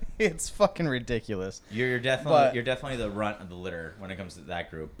 It's fucking ridiculous. you're definitely the runt of the litter when it comes to that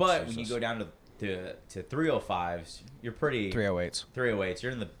group. But when you Jesus. go down to 305s, you're pretty 308s. 308s.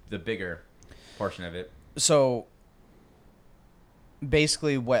 You're in the bigger portion of it. So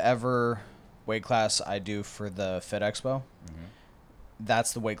basically, whatever weight class I do for the Fit Expo,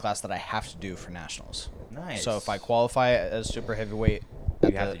 that's the weight class that I have to do for nationals. Nice. So if I qualify as super heavyweight,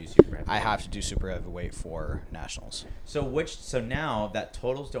 You have to do super heavyweight. I have to do super heavyweight for nationals. So now that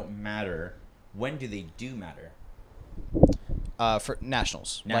totals don't matter, when do they do matter? For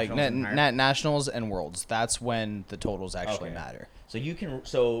nationals, Nationals like and higher? nationals and worlds. That's when the totals actually Okay. matter. So you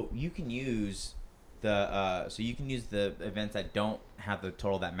can use the events that don't have the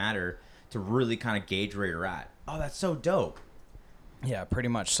total that matter to really kind of gauge where you're at. Oh, that's so dope. Yeah, pretty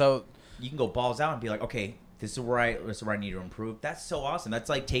much. So You can go balls out and be like, okay, this is where I need to improve. That's so awesome. That's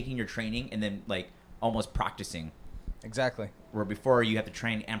like taking your training and then like almost practicing. exactly. Where before you have to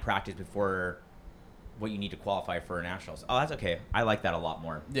train and practice before what you need to qualify for nationals. Oh, that's okay. I like that a lot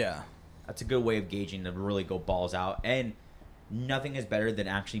more. Yeah. That's a good way of gauging to really go balls out. And nothing is better than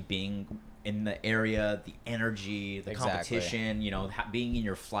actually being in the area, the energy, the Exactly. competition, being in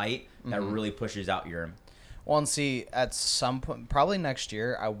your flight that really pushes out your... Well, and see, at some point, probably next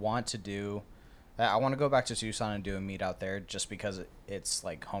year, I want to go back to Tucson and do a meet out there, just because it's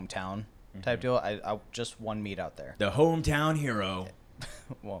like hometown type deal. I just one meet out there. The hometown hero.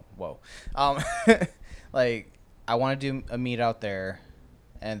 Whoa. Like, I want to do a meet out there,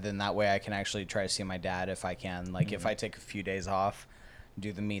 and then that way I can actually try to see my dad if I can. Like, if I take a few days off,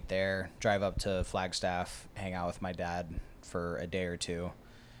 do the meet there, drive up to Flagstaff, hang out with my dad for a day or two,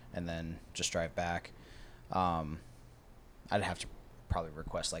 and then just drive back. I'd have to probably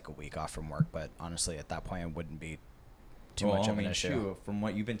request like a week off from work, but honestly, at that point, it wouldn't be too much of an issue. Shoot, from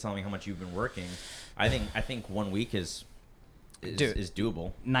what you've been telling me how much you've been working, I think 1 week is Dude.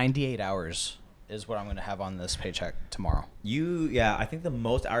 doable. 98 hours is what I'm going to have on this paycheck tomorrow. I think the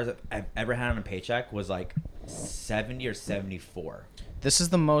most hours that I've ever had on a paycheck was like 70 or 74. This is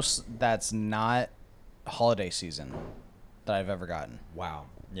the most that's not holiday season that I've ever gotten. Wow.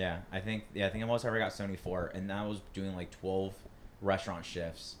 Yeah, I think the most I ever got 74, and that was doing like 12 restaurant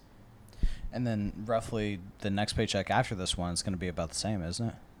shifts. And then roughly the next paycheck after this one is going to be about the same, isn't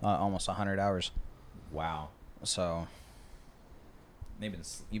it? Almost 100 hours. Wow. So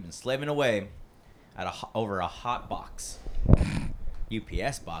You've been slaving away at over a hot box.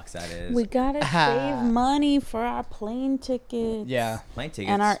 UPS box, that is. We gotta save money for our plane tickets. yeah, Plane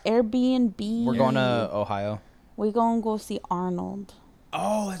tickets. And our Airbnb. we're going to Ohio. We gonna go see Arnold.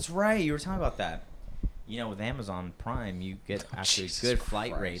 Oh, that's right. You were talking about that. With Amazon Prime, you get actually Jesus good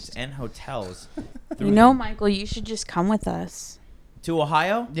flight Christ. rates and hotels. Michael, you should just come with us. To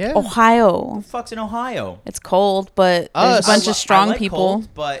Ohio? Yeah. Ohio. Who the fuck's in Ohio? It's cold, but there's Us. a bunch of strong I like people. cold,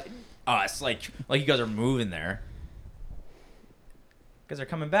 but us, like you guys are moving there. You guys are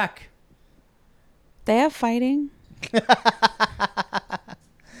coming back. They have fighting.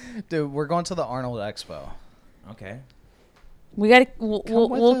 Dude, we're going to the Arnold Expo. Okay. We got to Come with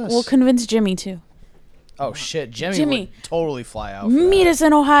we'll us. convince Jimmy too. Oh shit, Jimmy Jimmy. would totally fly out. For Meet that. us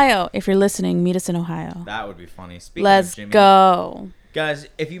in Ohio. If you're listening, meet us in Ohio. That would be funny. Speaking Let's of Jimmy, go. guys,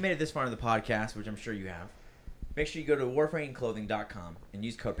 if you made it this far in the podcast, which I'm sure you have, make sure you go to warframingclothing.com and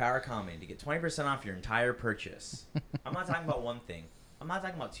use code PowerComedy to get 20% off your entire purchase. I'm not talking about one thing. I'm not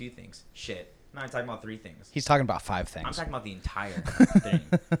talking about two things. Shit. I'm not talking about three things. He's talking about 5 things. I'm talking about the entire thing.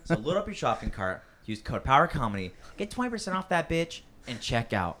 So load up your shopping cart, use code PowerComedy, get 20% off that bitch, and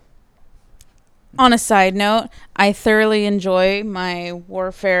check out. On a side note, I thoroughly enjoy my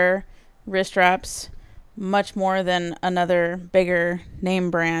Warfare wrist wraps much more than another bigger name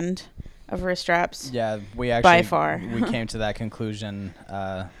brand of wrist wraps. Yeah, we actually By far. we came to that conclusion.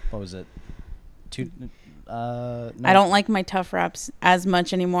 What was it? No. I don't like my tough wraps as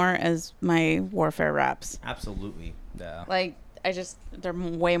much anymore as my Warfare wraps. Absolutely. Yeah. Like, they're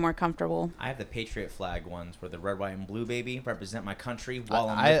way more comfortable. I have the Patriot flag ones where the red, white, and blue, baby, represent my country while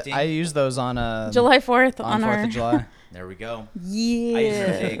I'm lifting. I use those on July 4th on on 4th our... of July. There we go. Yeah. I use it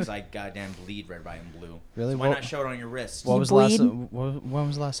every day because I goddamn bleed red, white, and blue. Really? So why What- not show it on your wrist? What You was the last? bleed? When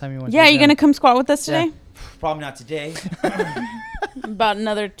was the last time you went? Yeah, to the you gym? gonna come squat with us Yeah. today? Probably not today. About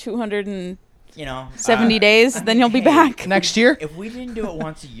another 270 You know. days, then you'll be hey, back. next year? If we didn't do it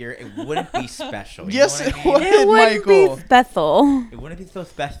once a year, it wouldn't be special. You Yes, know it what I mean? would. It wouldn't Michael. be Bethel. It wouldn't be so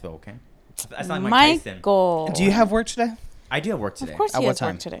special, okay? That's not Mike Tyson. Michael. Do you have work today? I do have work today. Of course At he what has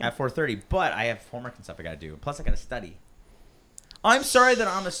time? work today. At 4:30, but I have homework and stuff I gotta do. Plus, I gotta study. I'm sorry that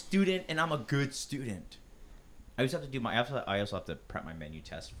I'm a student and I'm a good student. I also have to do my. I also have to prep my menu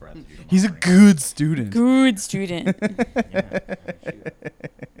test for. I have to do tomorrow He's a morning. good student. Good student. Yeah, shoot.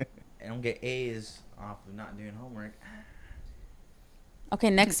 I don't get A's off of not doing homework. Okay,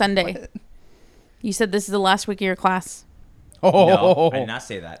 next Sunday. You said this is the last week of your class. Oh, No, I did not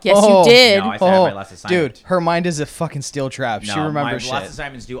say that. Yes, Oh. you did. No, I said I have my last assignment. Dude, her mind is a fucking steel trap. No, she remembers my last shit.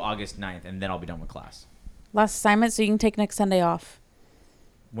 assignment's due August 9th, and then I'll be done with class. Last assignment, so you can take next Sunday off.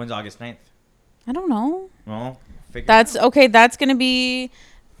 When's August 9th? I don't know. Well, figure That's it out. okay. That's gonna be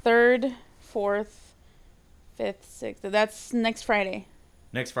 3rd, 4th, 5th, 6th. That's next Friday.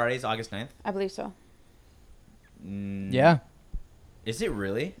 Next Friday is August 9th. I believe so. Yeah, Is it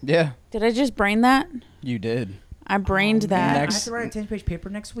really? yeah, Did I just brain that? you did. I brained that. Man, I Next- have to write a 10-page paper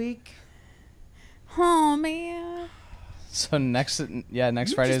next week. Oh man. So next You've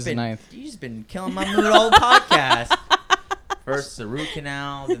Friday just is the been- 9th. You've just been killing my mood all the podcast. First the root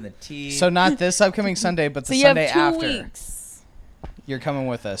canal, then the teeth. So not this upcoming Sunday, but So the you Sunday have 2 after. weeks. You're coming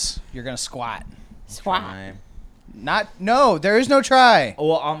with us. You're gonna squat. Squat. Try. No, there is no try. Oh,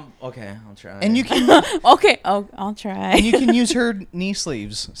 well, okay. I'll try. And you can Okay. Oh, I'll try. and you can use her knee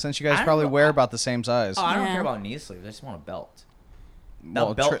sleeves since you I guys don't probably know- wear about the same size. Oh, I don't Yeah. care about knee sleeves. I just want a belt. That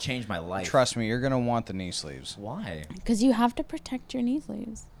Well, belt changed my life. Trust me, you're gonna want the knee sleeves. Why? Because you have to protect your knee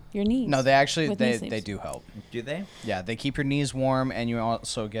sleeves. Your knees. No, they actually With knee they sleeves. do help. Do they? Yeah, they keep your knees warm and you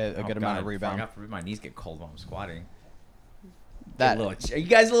also get a good amount of rebound. God forbid my knees get cold while I'm squatting. That Are you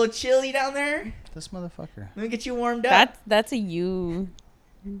guys a little chilly down there? this motherfucker. Let me get you warmed up. That's a you.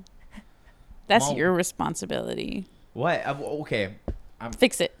 That's Well- your responsibility. What? Okay.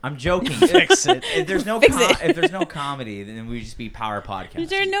 Fix it. I'm joking. Fix it. If there's no Fix it. if there's no comedy, then we just be power podcast. Is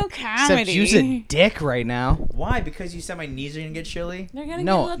there no Except comedy? use a dick right now. Why? Because you said my knees are gonna get chilly. They're gonna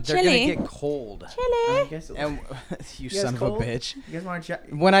No, get a they're little chilly. gonna get cold. I Chilly. guess. And you guys son cold? of a bitch. You guys want to check?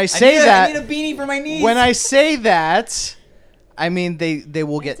 When I say that, I need a beanie for my knees. when I say that, I mean they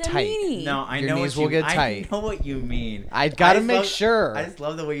will get It's a tight. meanie. no, I Your know knees what will you, get tight. I know what you mean. I gotta just make love- sure. I just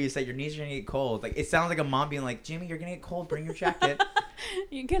love the way you say your knees are gonna get cold. Like it sounds like a mom being like, "Jimmy, you're gonna get cold. Bring your jacket."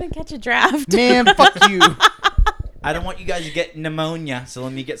 You're gonna catch a draft. Man, fuck you. I don't want you guys to get pneumonia, so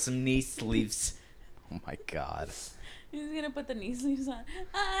let me get some knee sleeves. Oh my god. He's gonna put the knee sleeves on.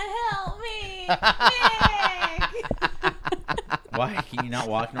 Help me, Nick. Why? Can you not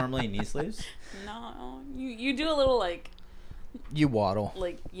walk normally in knee sleeves? No, you do a little like You waddle.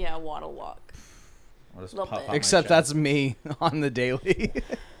 waddle walk. I'll just Little puff bit. out my Except chest. that's me on the daily.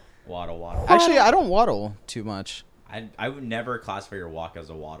 waddle, waddle. Actually, I don't waddle too much. I would never classify your walk as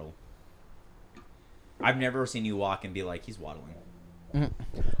a waddle. I've never seen you walk and be like, he's waddling. Mhm.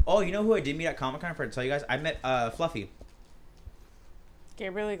 Oh, you know who I did meet at Comic Con? For to tell you guys, I met Fluffy.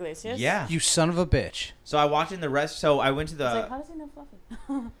 Gabriel Iglesias. Yeah. You son of a bitch. So I walked in the rest. So I went to I was like, the. how does he know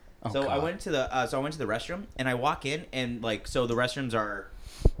Fluffy? Oh, So I God. went to the restroom, and I walk in, and like, so the restrooms are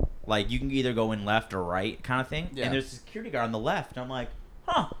like, you can either go in left or right kind of thing. Yeah. And there's a security guard on the left, and I'm like,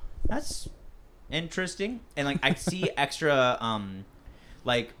 huh, that's interesting. And like, I see extra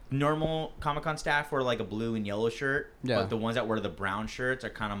like normal Comic-Con staff wear like a blue and yellow shirt, Yeah. but the ones that wear the brown shirts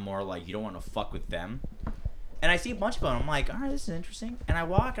are kind of more like, you don't want to fuck with them. And I see a bunch of them. I'm like, all right, this is interesting. And I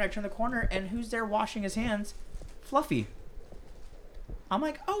walk, and I turn the corner, and who's there washing his hands? Fluffy. I'm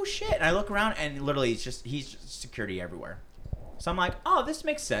like, oh shit. And I look around, and literally he's just security everywhere. So I'm like, oh, this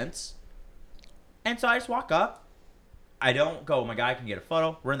makes sense. And so I just walk up. I don't go, my guy can get a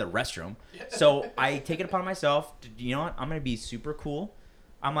photo. We're in the restroom. So I take it upon myself. You know what? I'm going to be super cool.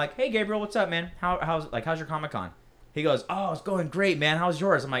 I'm like, hey, Gabriel, what's up, man? How's your Comic-Con? He goes, oh, it's going great, man. How's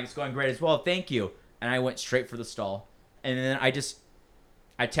yours? I'm like, it's going great as well. Thank you. And I went straight for the stall. And then I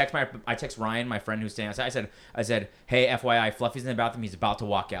text Ryan, my friend who's staying outside. I said, hey, FYI, Fluffy's in the bathroom. He's about to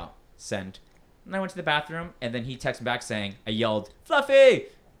walk out. Send. And I went to the bathroom, and then he texted me back saying, I yelled, Fluffy!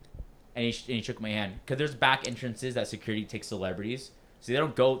 And he shook my hand. Because there's back entrances that security takes celebrities. So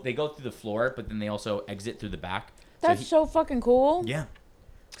they go through the floor, but then they also exit through the back. That's so fucking cool. Yeah.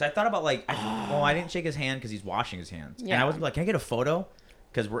 Because I thought about like, I didn't shake his hand because he's washing his hands. Yeah. And I was like, can I get a photo?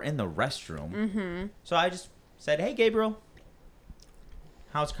 Because we're in the restroom. Mm-hmm. So I just said, hey, Gabriel.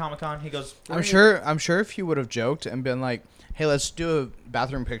 How's Comic-Con? He goes, I'm sure if you would have joked and been like, hey, let's do a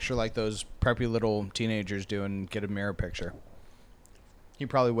bathroom picture like those preppy little teenagers do and get a mirror picture, he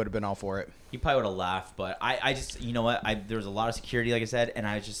probably would have been all for it. He probably would have laughed, but I just, you know what? There was a lot of security, like I said, and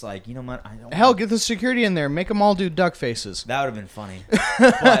I was just like, you know what? I don't. Hell, get the security in there. Make them all do duck faces. That would have been funny.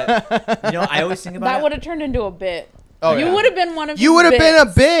 But, you know, I always think about That it. would have turned into a bit. Oh, You yeah. would have been one of You would have been a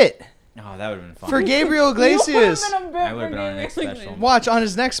bit Oh, that would have been fun. for Gabriel Iglesias. I would have been on the next special. Watch on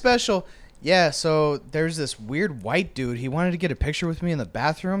his next special. Yeah, so there's this weird white dude. He wanted to get a picture with me in the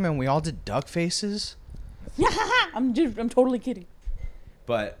bathroom, and we all did duck faces. I'm totally kidding.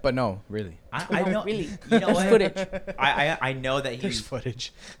 But But no, really. I know. Really. You know There's what? footage. I know that There's he's.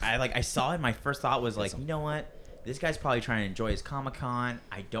 footage. I saw it. My first thought was like, you know what? This guy's probably trying to enjoy his Comic-Con.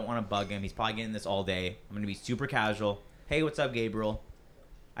 I don't want to bug him. He's probably getting this all day. I'm gonna be super casual. Hey, what's up, Gabriel?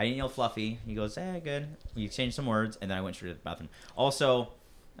 I didn't yell Fluffy. He goes, hey, good. We exchanged some words, and then I went straight to the bathroom. Also,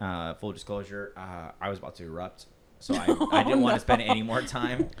 full disclosure, I was about to erupt, so I didn't want to spend any more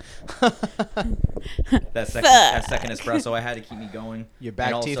time. that second espresso I had to keep me going. Your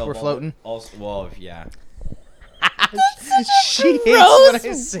back And teeth also, were floating? Well, yeah. She hates when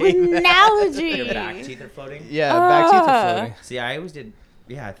I say that. Analogy. Your back teeth are floating? Yeah, back teeth are floating. See, I always did.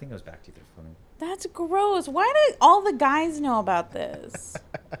 Yeah, I think those back teeth are floating. That's gross. Why do all the guys know about this?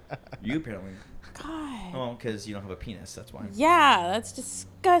 You apparently. God. Oh, because you don't have a penis. That's why. Yeah, that's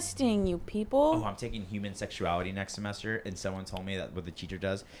disgusting, you people. Oh, I'm taking human sexuality next semester, and someone told me that what the teacher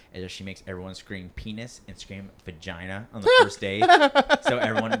does is that she makes everyone scream penis and scream vagina on the first day, so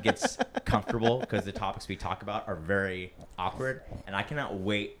everyone gets comfortable because the topics we talk about are very awkward, and I cannot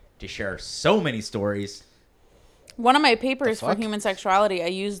wait to share so many stories. One of my papers The for fuck? human sexuality, I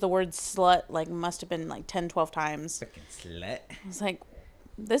used the word slut like must have been like 10, 12 times. Fucking slut. I was like,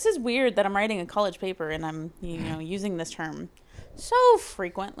 this is weird that I'm writing a college paper and I'm, using this term so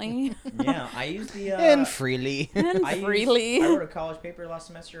frequently Yeah, I used the. And freely. and freely. I wrote a college paper last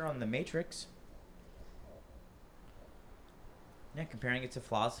semester on the Matrix. Yeah, comparing it to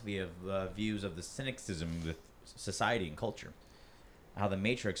philosophy of views of the cynicism with society and culture. How the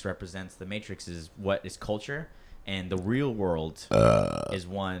Matrix represents the Matrix is what is culture, and the real world is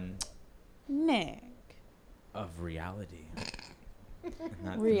one Nick. of reality. And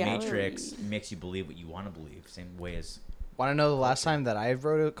that the Reality. Matrix makes you believe what you want to believe. Same way as Want to know the last time that I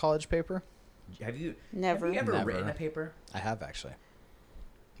wrote a college paper? have you Never. have you ever Never. written a paper? I have actually.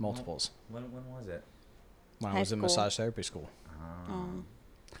 Multiples. When was it? When I High was in school. massage therapy school. Oh.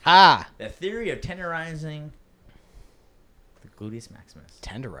 Ha! The theory of tenderizing the gluteus maximus.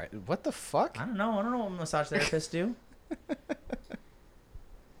 Tenderite. What the fuck? I don't know what massage therapists do.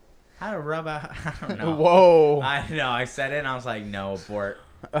 How to rub out? I don't know. Whoa. I know. I said it, and I was like, "No, abort,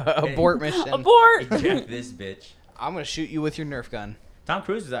 Abort mission. Abort! eject this bitch." I'm going to shoot you with your Nerf gun. Tom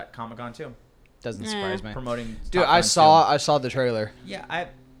Cruise was at Comic-Con too, Doesn't surprise me. promoting. Dude, Top I Gun saw the trailer. 2. Yeah,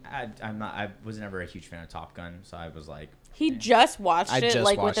 I was never a huge fan of Top Gun, so I was like, He just watched I it just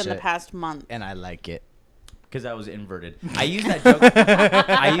like watched within it. the past month. And I like it. because I was inverted. I used that joke.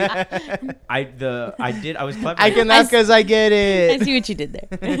 I was clever. I can laugh because I get I it. see what you did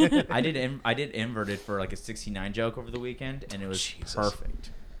there. I did inverted for like a 69 joke over the weekend, and it was Jesus. perfect.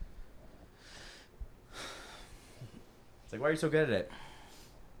 It's like, why are you so good at it?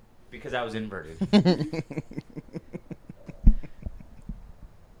 Because I was inverted.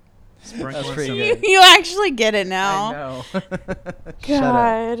 Sprinkling pretty some good. You actually get it now. I know.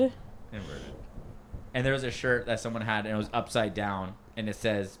 God. inverted. And there was a shirt that someone had, and it was upside down, and it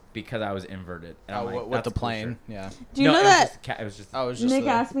says "because I was inverted." And I'm Oh, like, with "That's the a cool plane. shirt." Yeah. Do you No, know it was that just it was just. Oh, it was just Nick the,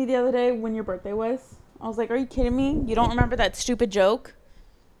 asked me the other day when your birthday was? I was like, are you kidding me? You don't remember that stupid joke?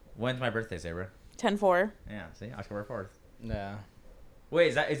 When's my birthday, Sabra? 10-4. Yeah, see, October 4th. Yeah.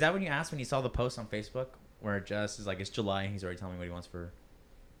 Wait, is that when you asked when you saw the post on Facebook where Jess is like, it's July and he's already telling me what he wants for?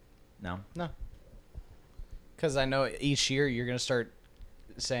 No. No. Because I know each year you're gonna start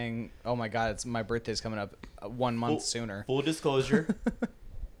saying, "Oh my God, it's my birthday's coming up 1 month sooner." Full disclosure.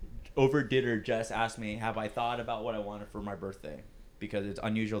 Over dinner, Jess asked me, have I thought about what I wanted for my birthday? Because it's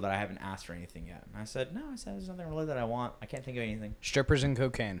unusual that I haven't asked for anything yet. And I said, no, there's nothing really that I want. I can't think of anything. Strippers and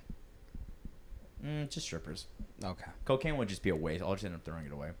cocaine. Just strippers. Okay. Cocaine would just be a waste. I'll just end up throwing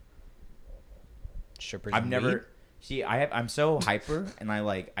it away. Strippers. I've and never... weed? See, I'm so hyper, and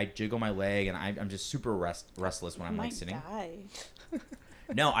I jiggle my leg, and I'm just super restless when I'm like sitting. Die.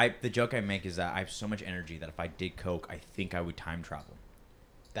 No, the joke I make is that I have so much energy that if I did coke, I think I would time travel.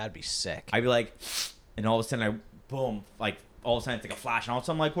 That'd be sick. I'd be like, and all of a sudden boom, like all of a sudden it's like a flash, and all of a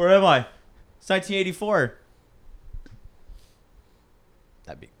sudden I'm like, where am I? It's 1984.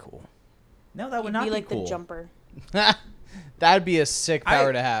 That'd be cool. No, that would You'd not be be like cool. the jumper. That'd be a sick power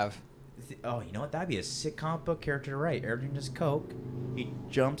I- to have. Oh, you know what? That'd be a sick comic book character to write. Everything does coke. He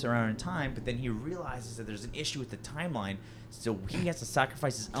jumps around in time, but then he realizes that there's an issue with the timeline, so he has to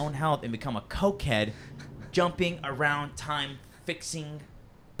sacrifice his own health and become a cokehead, jumping around time, fixing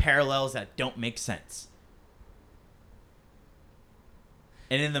parallels that don't make sense.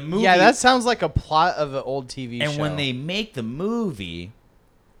 And in the movie, Yeah, that sounds like a plot of an old TV show. and when they make the movie,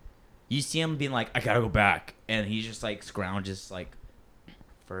 you see him being like, I gotta go back. And he just like scrounges like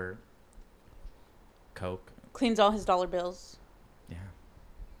for coke. Cleans all his dollar bills. Yeah.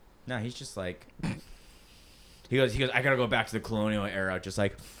 No, he's just like he goes, I gotta go back to the colonial era, just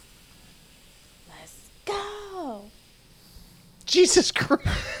like Let's go. Jesus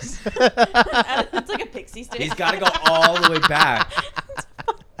Christ. It's like a pixie stick. he's gotta go all the way back.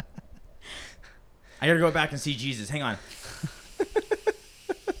 I gotta go back and see Jesus. Hang on.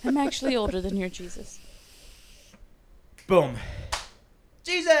 I'm actually older than your Jesus. Boom.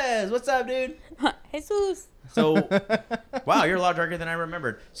 Jesus, what's up, dude? Jesus. So, wow, you're a lot darker than I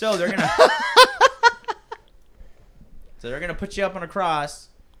remembered. So they're gonna put you up on a cross,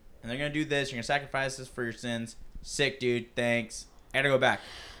 and they're gonna do this. You're gonna sacrifice this for your sins. Sick, dude. Thanks. I gotta go back.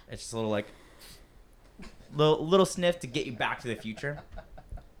 It's just a little like little sniff to get you back to the future.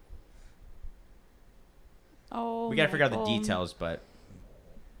 Oh. We gotta figure out the Michael. details, but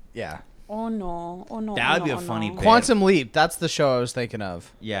Yeah. Oh no. Oh no. That would oh, be no, a oh, funny no. bit. Quantum Leap. That's the show I was thinking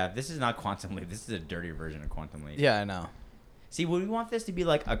of. yeah, this is not Quantum Leap. This is a dirty version of Quantum Leap. Yeah, I know. See, would we want this to be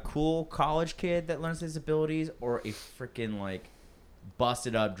like a cool college kid that learns his abilities, or a freaking like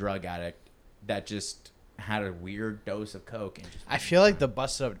busted up drug addict that just had a weird dose of coke and just I feel like the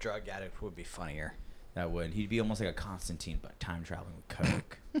busted up drug addict would be funnier. that would he'd be almost like a Constantine but time traveling with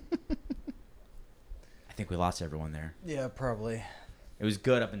coke. I think we lost everyone there. Yeah, probably. It was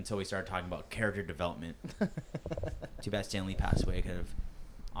good up until we started talking about character development. Too bad Stan Lee passed away. Could have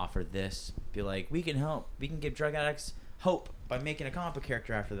offered this. Be like, we can help. We can give drug addicts hope by making a comic book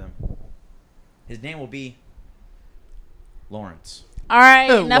character after them. His name will be Lawrence. All right,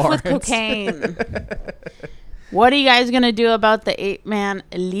 enough with Lawrence. cocaine. What are you guys gonna do about the 8-man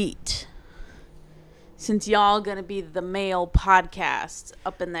elite? Since y'all gonna be the male podcast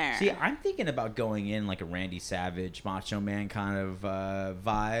up in there. See, I'm thinking about going in like a Randy Savage, Macho Man kind of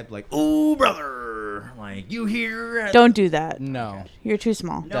vibe. Like, ooh, brother. Like, you here? Don't do that. No. You're too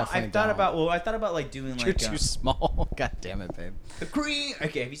small. No, Definitely I thought don't. about like doing You're like too small. God damn it, babe. the cream.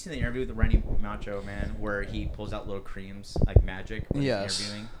 Okay, have you seen the interview with Randy Macho Man where he pulls out little creams like magic when Yes. he's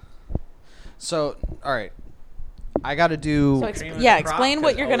interviewing? So, all right. I got to do... So Cream of yeah, the crop, explain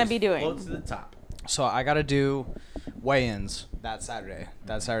what 'cause you're gonna always be doing. floats to the top. So I got to do weigh-ins that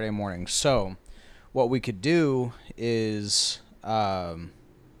Saturday morning. So what we could do is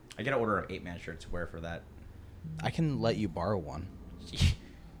I gotta order an 8-man shirt to wear for that. I can let you borrow one.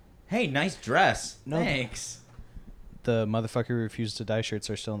 Hey, nice dress. No. Thanks. The motherfucker refused to dye shirts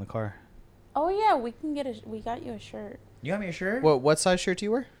are still in the car. Oh yeah, we got you a shirt. You got me a shirt? What size shirt do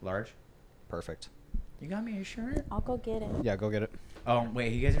you wear? Large. Perfect. You got me a shirt? I'll go get it. Yeah, go get it. Oh,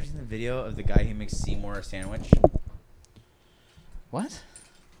 wait, you guys ever seen the video of the guy who makes Seymour a sandwich? What?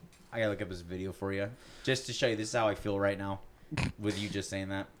 I gotta look up his video for you. Just to show you this is how I feel right now with you just saying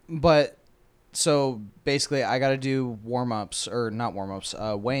that. But so basically I got to do warm-ups or not warm-ups,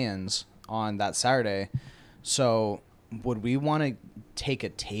 weigh-ins on that Saturday. So would we want to take a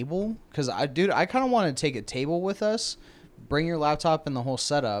table? Because I kind of want to take a table with us, bring your laptop and the whole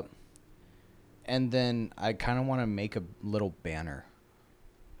setup, and then I kind of want to make a little banner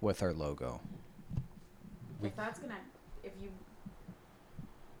with our logo. If that's gonna, if you,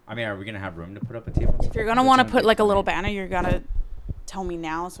 I mean, are we gonna have room to put up a table? if you're gonna want to put like a little banner, you're gonna tell me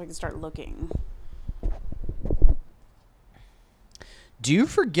now so I can start looking. Do you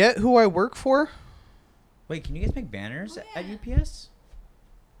forget who I work for? Wait, can you guys make banners at UPS?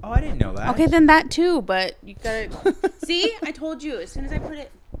 Oh, I didn't know that. Okay, then that too, but you gotta see. I told you as soon as I put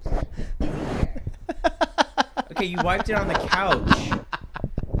it. Okay, you wiped it on the couch.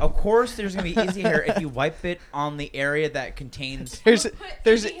 Of course, there's gonna be easy hair if you wipe it on the area that contains. There's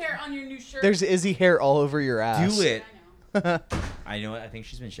hair on your new shirt. There's Izzy hair all over your ass. Do it. I know. I know it. I think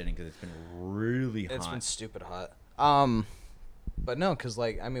she's been shitting because it's been really hot. It's been stupid hot. But no, because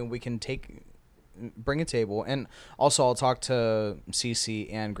like I mean, we can bring a table, and also I'll talk to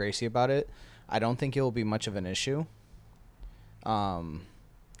Cece and Gracie about it. I don't think it will be much of an issue.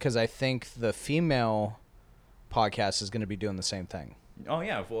 Because I think the female podcast is going to be doing the same thing. Oh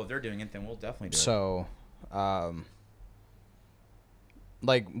yeah, well if they're doing it, then we'll definitely do it. So,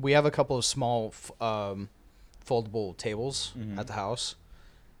 like we have a couple of small foldable tables at the house,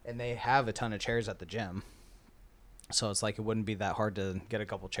 and they have a ton of chairs at the gym. So it's like it wouldn't be that hard to get a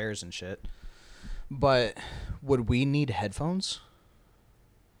couple chairs and shit. But would we need headphones?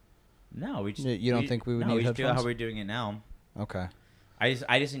 No, we just. You don't think we would need we just do it headphones? how we're doing it now. Okay. I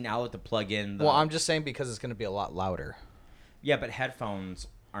just need an outlet to plug in. Well, I'm just saying because it's going to be a lot louder. Yeah, but headphones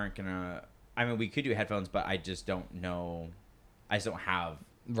aren't gonna. I mean, we could do headphones, but I just don't know. I just don't have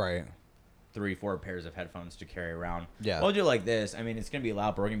Right. 3-4 pairs of headphones to carry around. Yeah. We'll do it like this. I mean, it's gonna be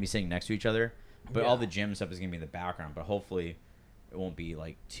loud, but we're gonna be sitting next to each other. But Yeah. all the gym stuff is gonna be in the background. But hopefully, it won't be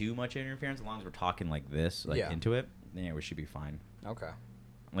like too much interference as long as we're talking like this, like Yeah. into it. Then yeah, we should be fine. Okay.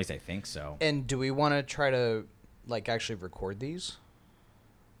 At least I think so. And do we want to try to like actually record these?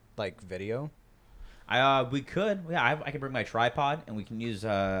 Like video? We could. Yeah, I can bring my tripod and we can use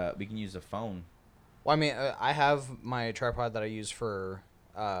a phone. Well, I mean, I have my tripod that I use for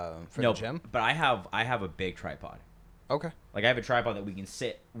the gym. But I have a big tripod. Okay. Like I have a tripod that we can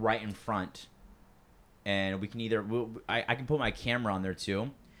sit right in front, and we can I can put my camera on there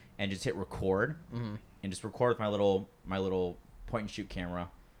too, and just hit record, and just record with my little point and shoot camera,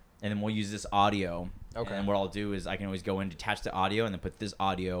 and then we'll use this audio. Okay. And what I'll do is I can always go in, detach the audio, and then put this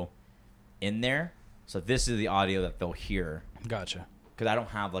audio in there. So this is the audio that they'll hear. Gotcha. Because I don't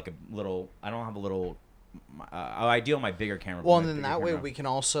have a little. I do on my bigger camera. Well, and then that way we can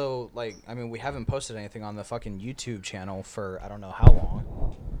also like. I mean, we haven't posted anything on the fucking YouTube channel for I don't know how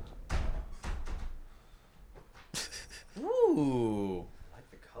long. Ooh, I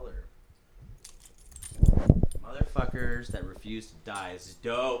like the color. Motherfuckers that refuse to die is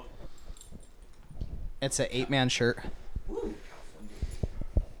dope. It's an 8-man shirt. Ooh.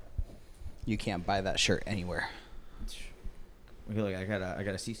 You can't buy that shirt anywhere. I feel like I got a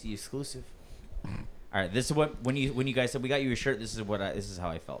CC exclusive. All right, this is what when you guys said we got you a shirt. This is how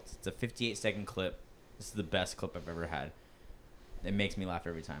I felt. It's a 58-second clip. This is the best clip I've ever had. It makes me laugh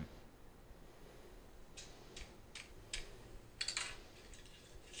every time.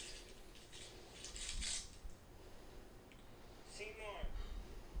 Seymour,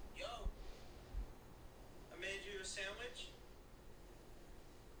 yo, I made you a sandwich.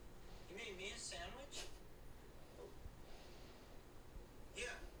 You made me a sandwich? Yeah.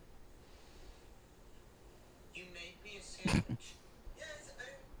 You made me a sandwich? Yeah, it's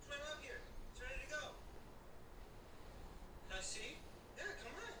right up here. It's ready to go. Can I see? Yeah,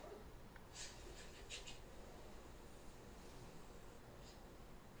 come on.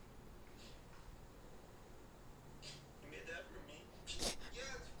 You made that for me? Yeah,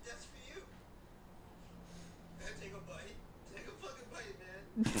 that's for you. Take a bite. Take a fucking bite,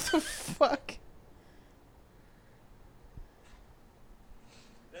 man. Fuck.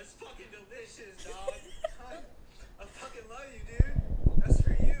 That's fucking delicious, dog. I fucking love you, dude. That's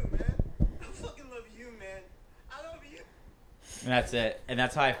for you, man. I fucking love you, man. I love you. And that's it. And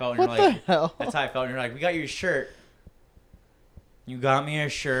that's how I felt. And What you're like, the hell? That's how I felt. And you're like, we got your shirt. You got me a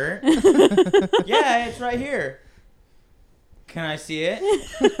shirt? Yeah, it's right here. Can I see it?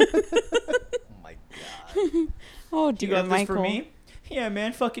 Oh my god. Oh You dear, got this Michael. for me? Yeah,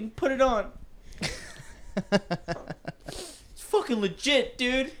 man. Fucking put it on. It's fucking legit,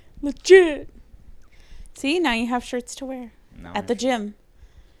 dude. Legit. See, now you have shirts to wear No, at the gym.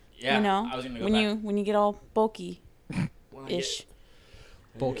 yeah, You know, I was gonna go when back. you get all bulky When I get- ish,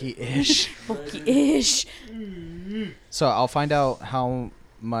 Bulky-ish. bulky ish. So I'll find out how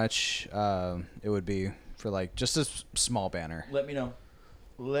much it would be for like just a small banner. Let me know.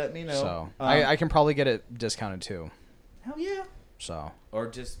 So I can probably get it discounted too. Hell yeah. So Or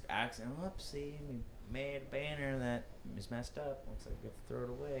just accident. Whoopsie, we made a banner that is messed up. Looks like we have to throw it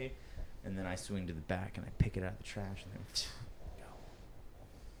away. And then I swing to the back and I pick it out of the trash and then go.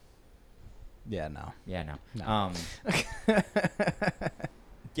 yeah, no. Yeah, no. No.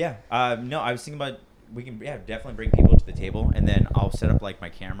 Yeah. No, I was thinking about we can definitely bring people to the table, and then I'll set up like my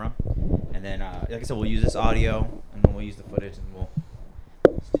camera, and then like I said, we'll use this audio, and then we'll use the footage, and we'll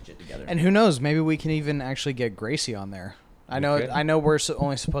stitch it together. And who knows? Maybe we can even actually get Gracie on there. I know we're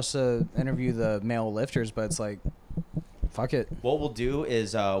only supposed to interview the male lifters, but it's like, fuck it. What we'll do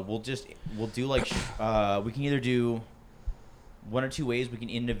is we'll do like we can either do one or two ways. We can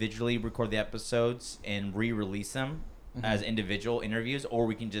individually record the episodes and re-release them as individual interviews, or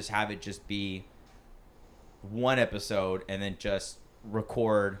we can just have it just be one episode and then just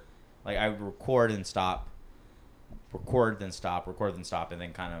record. Like I would record and stop, and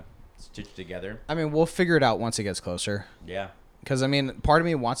then kind of stitch together. I mean, we'll figure it out once it gets closer. Yeah. Because, I mean, part of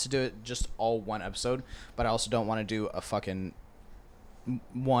me wants to do it just all one episode, but I also don't want to do a fucking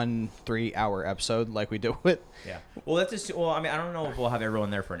 1 3-hour episode like we do it. Yeah. Well, that's just, well, I mean, I don't know if we'll have everyone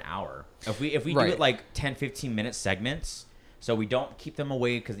there for an hour. If we Right. do it like 10-15 minute segments, so we don't keep them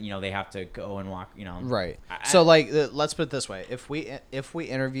away because, you know, they have to go and walk, you know. Right. So, like, let's put it this way. If we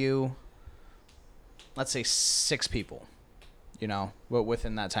interview, let's say 6 people, you know,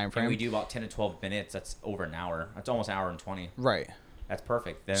 within that time frame. And we do about 10 to 12 minutes, that's over an hour. That's almost an hour and 20. Right. That's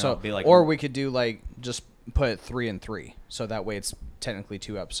perfect. Then So, it'll be like, or we could do, like, just put 3 and 3. So that way it's technically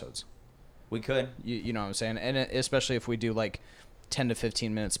 2 episodes. we could. You know what I'm saying? And especially if we do, like, 10 to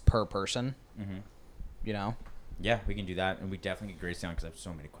 15 minutes per person, you know? Yeah, we can do that. And we definitely get Gracie on because I have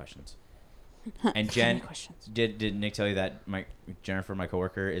so many questions. And So Jen, many questions. did Nick tell you that Jennifer, my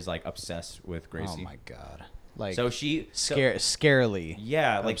coworker, is like obsessed with Gracie? Oh, my God. Like, So scarily.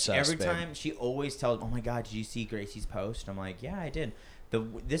 Yeah, like obsessed, every babe. time she always tells, "Oh my God, did you see Gracie's post?" I'm like, "Yeah, I did."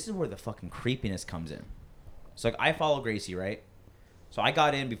 This is where the fucking creepiness comes in. So like, I follow Gracie, right? So I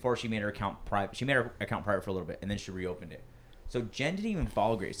got in before she made her account private. She made her account private for a little bit, and then she reopened it. So Jen didn't even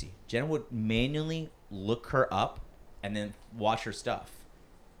follow Gracie. Jen would manually look her up, and then watch her stuff.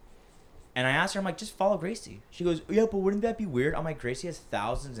 And I asked her, I'm like, just follow Gracie. She goes, yeah, but wouldn't that be weird? I'm like, Gracie has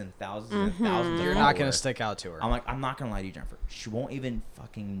thousands and thousands and thousands of You're not going to followers. stick out to her. I'm like, I'm not gonna lie to you, Jennifer. She won't even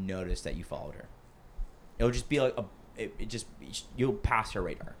fucking notice that you followed her. It'll just be like you'll pass her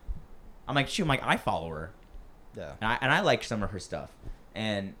radar. I'm like, shoot, I'm like, I follow her, Yeah. and I like some of her stuff.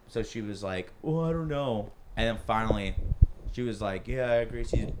 And so she was like, oh, I don't know. And then finally, she was like, yeah,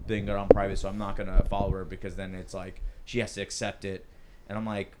 Gracie's been good on private, so I'm not gonna follow her because then it's like she has to accept it. And I'm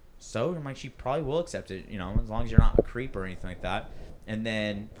like, so I'm like, she probably will accept it, you know, as long as you're not a creep or anything like that. And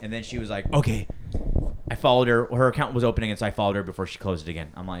then she was like, okay. I followed her. Her account was opening, and so I followed her before she closed it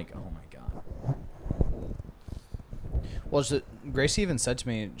again. I'm like, oh my God. Well, Gracie even said to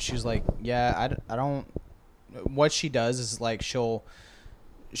me, she's like, yeah, I don't. What she does is like she'll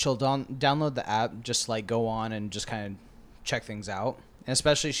download the app, just like go on and just kind of check things out. And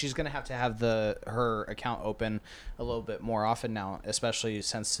especially she's gonna have to have her account open a little bit more often now, especially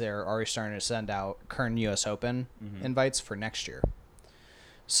since they're already starting to send out current U.S. Open invites for next year.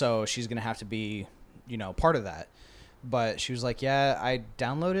 So she's gonna have to be, you know, part of that. But she was like, yeah, I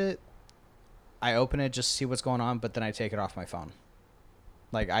download it, I open it just to see what's going on, but then I take it off my phone.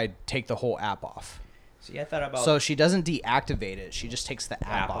 Like, I take the whole app off. See, I thought about So she doesn't deactivate it. She just takes the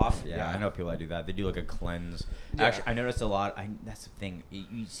app off. Yeah, I know people that do that. They do like a cleanse. Yeah. Actually, I noticed a lot. That's the thing.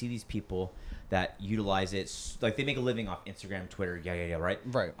 You see these people that utilize it, like they make a living off Instagram, Twitter. Yeah, right.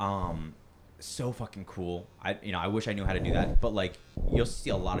 Right. So fucking cool. I wish I knew how to do that. But like, you'll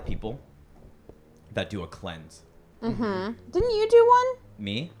see a lot of people that do a cleanse. Didn't you do one?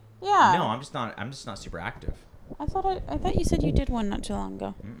 Me? Yeah. No, I'm just not super active. I thought you said you did one not too long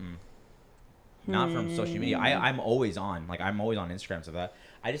ago. Not from social media. I'm always on. Like, I'm always on Instagram, so that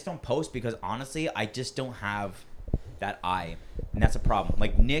I just don't post because honestly, I just don't have that eye, and that's a problem.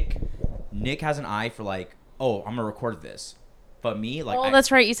 Like Nick has an eye for like, oh, I'm gonna record this, but me, like, Oh,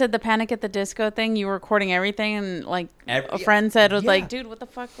 that's right. You said the Panic at the Disco thing. You were recording everything, and like Every- a friend said was yeah. like, "Dude, what the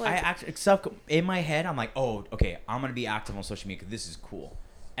fuck?" Like, I actually, stuff in my head, I'm like, oh, okay, I'm gonna be active on social media because this is cool,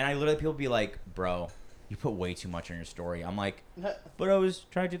 and I literally people be like, bro, you put way too much on your story. I'm like, but I was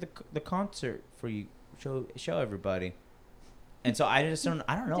trying to do the concert for you, show everybody. And so I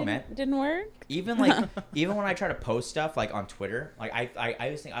don't know, man. Didn't work. Even like, even when I try to post stuff like on Twitter, like I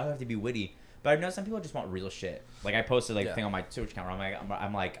always think I have to be witty, but I know some people just want real shit. Like I posted like a thing on my Twitch account where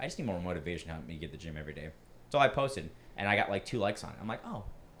I'm like, I just need more motivation to help me get to the gym every day. So I posted and I got like 2 likes on it. I'm like, oh,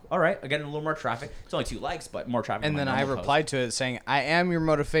 all right, I get a little more traffic. It's only 2 likes, but more traffic. And than then my I normal replied to it saying, "I am your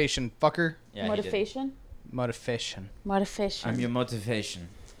motivation, fucker." post. Yeah, he did. Motivation. Motivation. Motivation. I'm your motivation.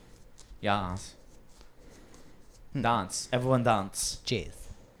 Yes. Dance. Everyone dance. Jeez.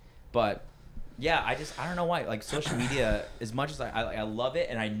 But yeah, I don't know why. Like social media, as much as I love it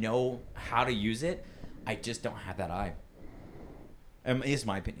and I know how to use it, I just don't have that eye. It's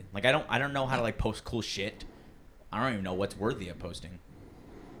my opinion. Like I don't know how to like post cool shit. I don't even know what's worthy of posting.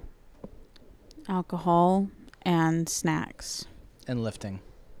 Alcohol and snacks. And lifting.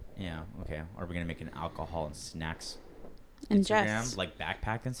 Yeah. Okay. Are we gonna make an alcohol and snacks And Instagram, Jess. like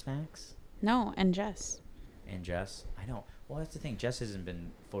backpack and snacks? No, and Jess. And Jess, I know. Well, that's the thing. Jess hasn't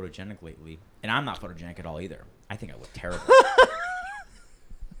been photogenic lately, and I'm not photogenic at all either. I think I look terrible.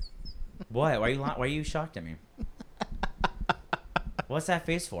 What? Why are you shocked at me? What's that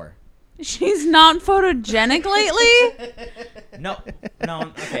face for? She's not photogenic lately? No.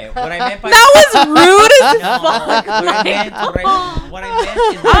 Okay. What I meant by That was rude as no, fuck. what I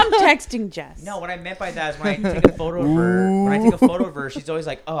meant is I'm texting Jess. no. What I meant by that is when I take a photo of her. When I take a photo of her, she's always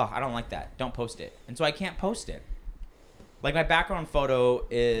like, "Oh, I don't like that. Don't post it." And so I can't post it. Like my background photo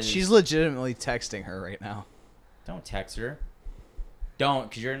is. She's legitimately texting her right now. Don't text her. Don't,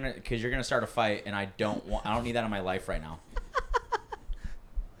 because you're gonna start a fight, and I don't need that in my life right now.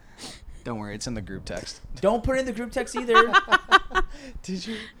 Don't worry, it's in the group text. Don't put it in the group text either. Did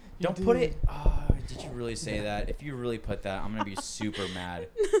you? Don't put it. Oh, did you really say that? If you really put that, I'm gonna be super mad.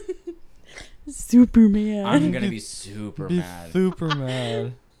 Superman. I'm gonna be super mad. Super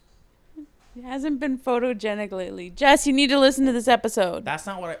mad. He hasn't been photogenic lately. Jess, you need to listen to this episode. That's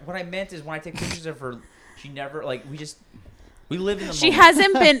not what I meant. Is when I take pictures of her, she never like we live in the She moment.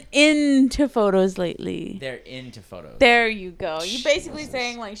 hasn't been into photos lately. They're into photos. There you go. You're basically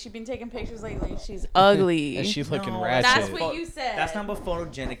saying like she's been taking pictures lately. She's ugly. And she's looking No, ratchet. That's what you said. That's not what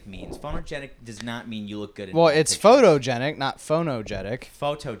photogenic means. Photogenic does not mean you look good in Well, all it's pictures. photogenic, not phonogenic.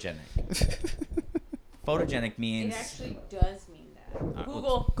 Photogenic. Photogenic means. It actually does mean that. Uh,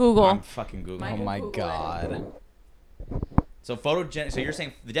 Google. Google. I'm fucking Googling. Mike- Oh my Google it. god. So photogenic. So you're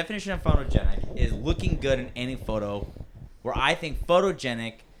saying the definition of photogenic is looking good in any photo. Where I think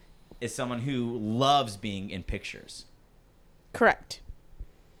photogenic is someone who loves being in pictures. Correct.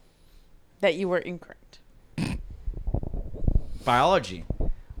 That you were incorrect. Biology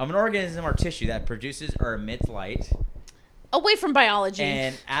of an organism or tissue that produces or emits light. Away from biology.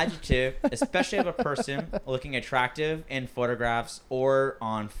 An adjective, especially of a person looking attractive in photographs or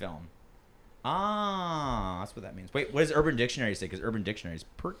on film. Ah, that's what that means. Wait, what does Urban Dictionary say? Because Urban Dictionary is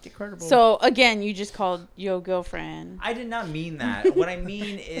pretty credible. So again, you just called your girlfriend. I did not mean that. What I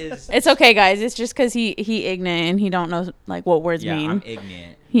mean is, It's okay, guys. It's just because he ignorant and he don't know like what words yeah, mean. I'm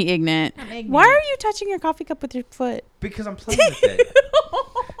ignorant He ignorant. I'm ignorant. Why are you touching your coffee cup with your foot? because I'm playing with it.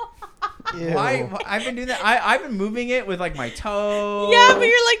 Ew. Why? I've been doing that. I've been moving it with like my toe. Yeah, but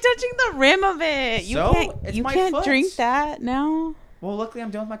you're like touching the rim of it. You So? can't. It's You my can't foot. drink that now. Well, luckily I'm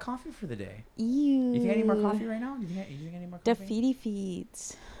done with my coffee for the day. Ew. You think I need more coffee right now? You think I need more The coffee? feety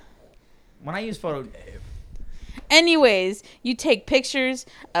feeds. When I use photo, Anyways, you take pictures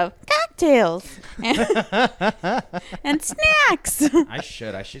of cocktails and, and snacks I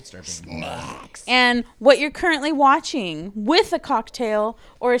should start being snacks. and what you're currently watching with a cocktail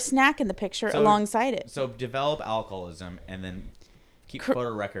or a snack in the picture So- alongside it. So develop alcoholism and then keep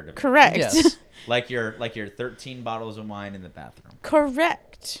photo record of it. Correct. Yes. Like your 13 bottles of wine in the bathroom.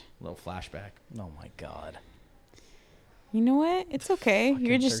 Correct. Little flashback. Oh my god. You know what? It's okay. You're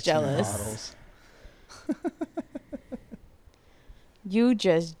Fucking just 13 jealous. bottles. You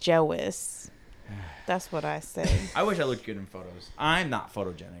just jealous. That's what I say. I wish I looked good in photos. I'm not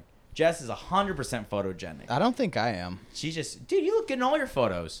photogenic. Jess is 100% photogenic. I don't think I am. She's just, dude, you look good in all your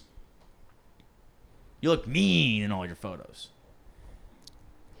photos. You look mean in all your photos.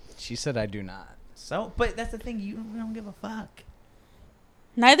 She said I do not. So, but that's the thing. You don't give a fuck.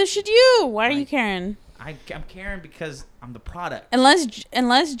 Neither should you. Why are I- you caring? I'm caring because I'm the product.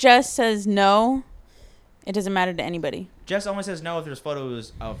 Unless Jess says no, it doesn't matter to anybody. Jess only says no if there's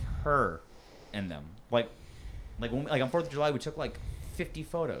photos of her in them. Like on 4th of July, we took like 50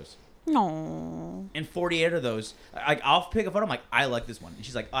 photos. No. And 48 of those, like I'll pick a photo. I'm like, I like this one, and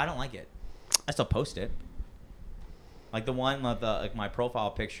she's like, oh, I don't like it. I still post it. Like the one with like my profile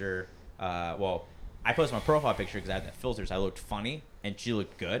picture. Well, I posted my profile picture because I had that filter, so I looked funny, and she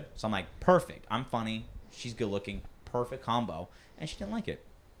looked good. So I'm like, perfect. I'm funny. She's good looking. Perfect combo. And she didn't like it.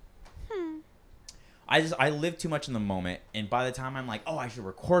 I live too much in the moment, and by the time I'm like, oh, I should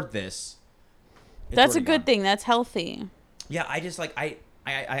record this. it's That's a already good gone. thing. That's healthy. Yeah, I just like I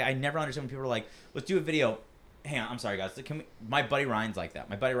never understand when people are like, let's do a video. hang on, I'm sorry guys. My buddy Ryan's like that.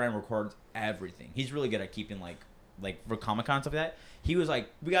 My buddy Ryan records everything. He's really good at keeping like for Comic-Con and stuff like that. He was like,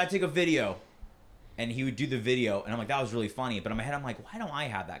 we gotta take a video, and he would do the video, and I'm like, that was really funny. But in my head, I'm like, why don't I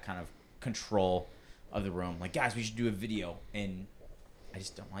have that kind of control of the room? Like, guys, we should do a video, and I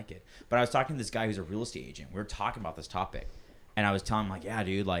just don't like it. But I was talking to this guy who's a real estate agent. We were talking about this topic, and I was telling him like, yeah,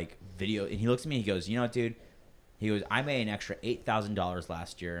 dude, like video. And he looks at me, he goes, you know what, dude? He goes, I made an extra $8,000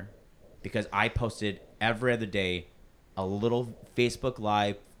 last year because I posted every other day a little Facebook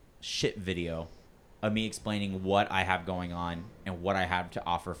Live shit video of me explaining what I have going on and what I have to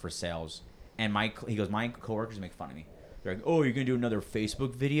offer for sales. And he goes, my coworkers make fun of me. They're like, oh, you're going to do another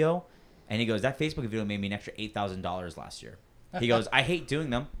Facebook video? And he goes, that Facebook video made me an extra $8,000 last year. He goes, I hate doing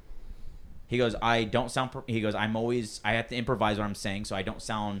them. He goes, I don't sound, he goes, I have to improvise what I'm saying, so I don't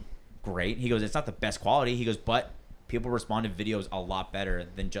sound great. He goes, it's not the best quality. He goes, but people respond to videos a lot better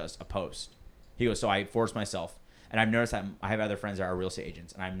than just a post. He goes, so I force myself. And I've noticed that I have other friends that are real estate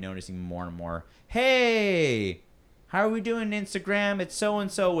agents, and I'm noticing more and more, hey, how are we doing Instagram? It's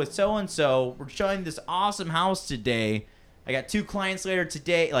so-and-so with so-and-so. We're showing this awesome house today. I got 2 clients later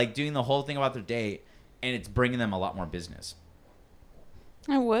today, like doing the whole thing about their day, and it's bringing them a lot more business.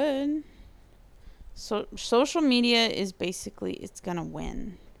 I would. So social media is basically, it's gonna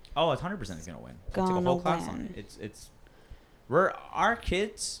win. Oh, it's 100% is gonna win. I took a Gonna whole class on win. it. Our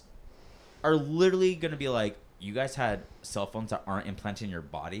kids are literally gonna be like, you guys had cell phones that aren't implanted in your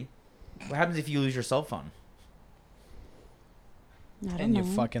body. What happens if you lose your cell phone? I don't And know. you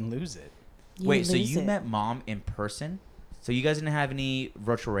fucking lose it. Wait, so lose you it. met mom in person? So you guys didn't have any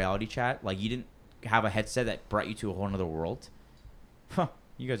virtual reality chat? Like you didn't have a headset that brought you to a whole other world? Huh,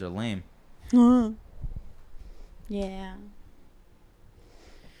 you guys are lame. Yeah.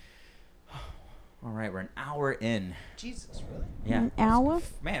 All right, we're an hour in. Jesus, really? Yeah. An hour?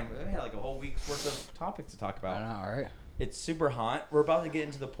 Man, we had like a whole week's worth of topics to talk I about. know, all right. It's super hot. We're about to get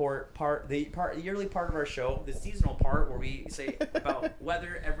into the the yearly part of our show, the seasonal part where we say about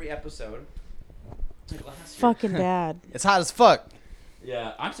weather every episode. It's like last year. Fucking bad. It's hot as fuck.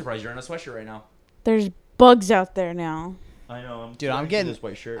 Yeah, I'm surprised you're in a sweatshirt right now. There's bugs out there now. I know. Dude, I'm through getting this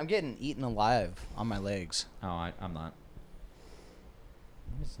white shirt. I'm getting eaten alive on my legs. Oh, I'm not.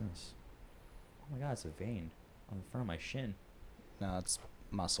 What is this? Oh my god, it's a vein on the front of my shin. No, it's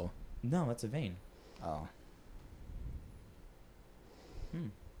muscle. No, that's a vein. Oh, I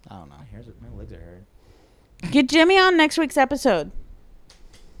don't know. My legs are hairy. Get Jimmy on next week's episode.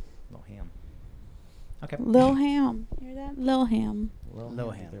 Little ham. Okay. Lil Ham. Hear that? Lil Ham. Lil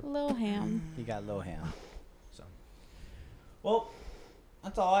ham. Lil Ham. You got low ham. So, well,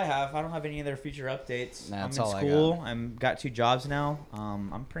 that's all I have. I don't have any other future updates. Nah, that's I'm all in I school. got. I'm got 2 jobs now.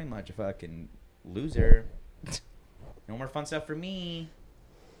 I'm pretty much a fucking loser. No more fun stuff for me.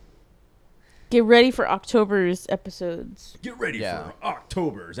 Get ready for October's episodes. Get ready Yeah. for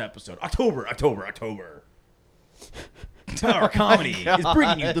October's episode. October. Power Comedy is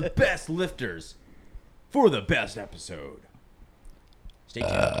bringing you the best lifters for the best episode. Stay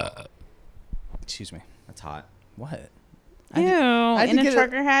tuned. Excuse me. That's hot. What? Ew. had In to a get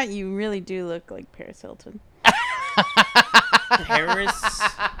trucker hat, you really do look like Paris Hilton. Paris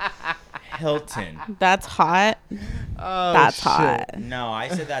Hilton. That's hot. Oh, That's hot. No, I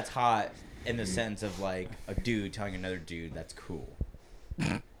said that's hot in the sense of like a dude telling another dude that's cool.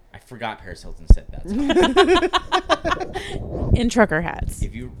 I forgot Paris Hilton said that. In trucker hats.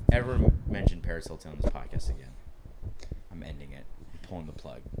 If you ever mention Paris Hilton on this podcast again, I'm ending it. I'm pulling the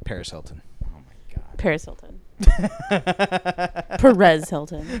plug. Paris Hilton. Oh my god. Paris Hilton. Perez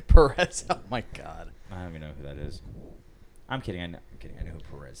Hilton. Perez. Oh my god. I don't even know who that is. I'm kidding. I'm kidding. I know who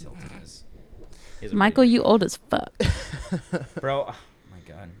Perez Hilton is. He's a Michael, really you old as fuck. bro. Oh my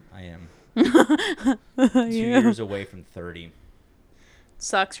god, I am 2 years away from 30.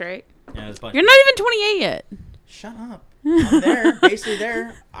 Sucks, right? Yeah, there's a bunch You're not even 28 yet. Shut up. I'm there, basically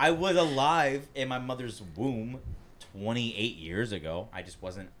there. I was alive in my mother's womb 28 years ago. I just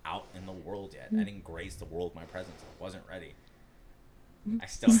wasn't out in the world yet. I didn't grace the world with my presence. I wasn't ready. I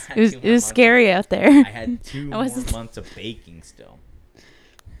still had It was, 2 more it was months. scary out there. I had 2 I more wasn't- months of baking still.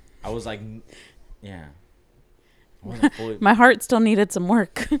 I was like, yeah. I wasn't fully, My heart still needed some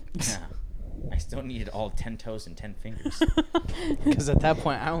work. yeah. I still needed all 10 toes and 10 fingers. Because at that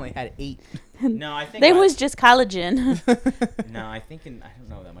point, I only had 8. No, I think They I- was just collagen. No, I think I don't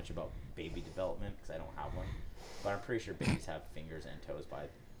know that much about baby development because I don't have one, but I'm pretty sure babies have fingers and toes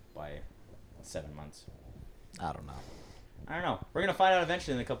by 7 months. I don't know. I don't know. We're gonna find out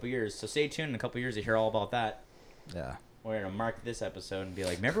eventually in a couple years. So stay tuned in a couple years to hear all about that. Yeah. We're gonna mark this episode and be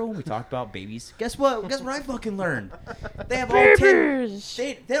like, remember when we talked about babies? Guess what? Guess what I fucking learned? They have all 10. Beavers.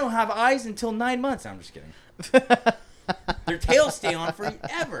 They don't have eyes until 9 months. I'm just kidding. Their tails stay on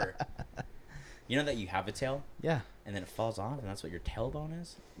forever. You know that you have a tail Yeah. and then it falls off, and that's what your tailbone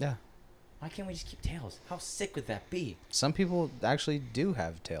is. Yeah. Why can't we just keep tails? How sick would that be? Some people actually do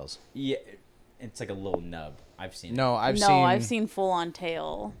have tails. Yeah, it's like a little nub. I've seen. No, it. I've seen full on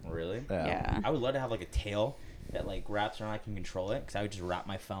tail. Really? Yeah. I would love to have like a tail that like wraps around. I can control it because I would just wrap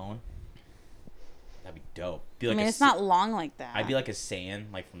my phone. That'd be dope. Be like It's not long like that. I'd be like a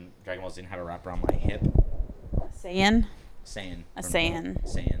Saiyan, like from Dragon Ball Z, and how to wrap around my hip. Saiyan? Saiyan. A from- Saiyan.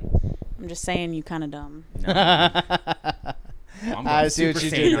 Saiyan. I'm just saying you kind of dumb. No. I'm I going see what Super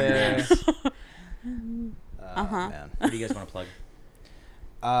you Saiyan did on your there. ass. Uh-huh. Man. What do you guys want to plug?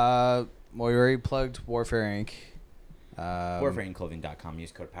 Well, we already plugged Warfare Inc. WarfareIncClothing.com.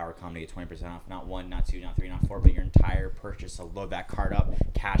 Use code PowerCom to get 20% off. Not 1, not 2, not 3, not 4, but your entire purchase. So load that card up,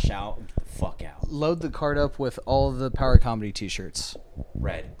 cash out, and get the fuck out. Load the card up with all of the Power Comedy t-shirts.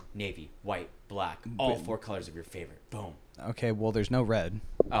 Red, navy, white, black. All 4 colors of your favorite. Boom. Okay, well, there's no red.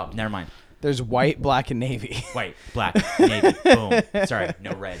 Oh, never mind. There's white, black, and navy. White, black, navy. Boom. Sorry,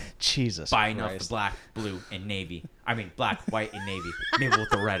 no red. Jesus Buy enough Christ. the black, blue, and navy. I mean, black, white, and navy. Maybe with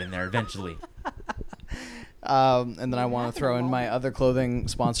the red in there eventually. And then I want to throw in my other clothing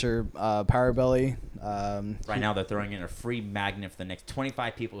sponsor, Power Belly. Right now, they're throwing in a free magnet for the next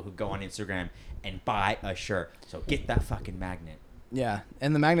 25 people who go on Instagram and buy a shirt. So get that fucking magnet. Yeah,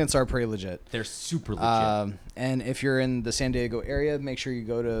 and the magnets are pretty legit. They're super legit. And if you're in the San Diego area, make sure you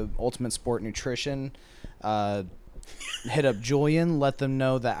go to Ultimate Sport Nutrition. Hit up Julian, let them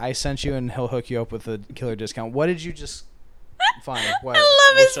know that I sent you, and he'll hook you up with a killer discount. What did you just find? What? I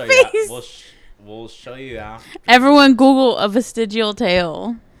love his show you face. We'll show you after. Everyone Google a vestigial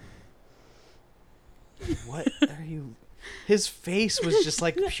tail. What are you? His face was just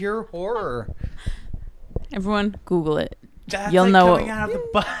like pure horror. Everyone Google it. That's You'll like know coming out of the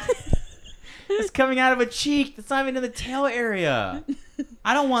butt. It's coming out of a cheek. That's not even in the tail area.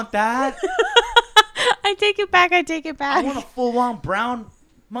 I don't want that. I take it back. I take it back. I want a full-on brown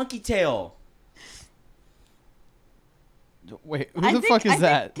monkey tail. Wait, who the fuck is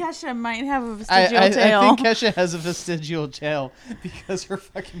that? Think Kesha might have a I vestigial tail. think Kesha has a vestigial tail because her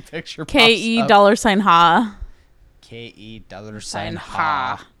fucking picture pops K-E up. $ha. K-E Sign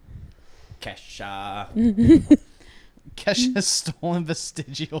 $ha. ha. Kesha. Kesha's stolen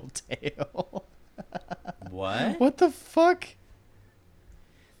vestigial tail. What? What the fuck?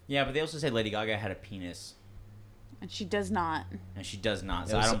 Yeah, but they also say Lady Gaga had a penis, And she does not. and she does not.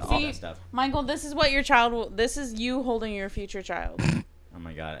 So Yes. I don't believe See, that stuff. Michael, this is what your child will. This is you holding your future child. Oh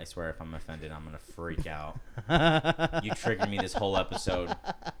my god! I swear, if I'm offended, I'm gonna freak out. You triggered me this whole episode.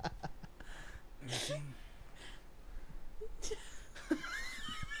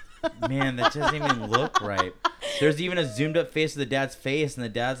 Man, that doesn't even look right. There's even a zoomed up face of the dad's face, and the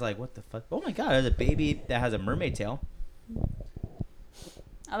dad's like, "What the fuck? Oh my god!" There's a baby that has a mermaid tail.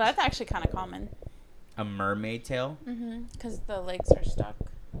 Oh, that's actually kind of common. A mermaid tail? Because the legs are stuck.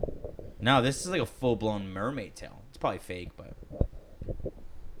 No, this is like a full blown mermaid tail. It's probably fake, but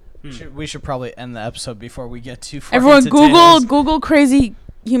We should probably end the episode before we get too far. Everyone, into Google tails. Google crazy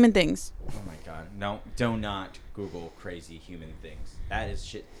human things. oh my god, no! Do not Google crazy human things. That is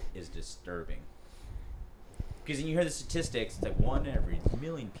shit is disturbing. Because when you hear the statistics, it's like 1 in every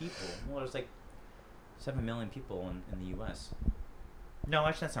million people. Well, there's like 7 million people in the U.S. No,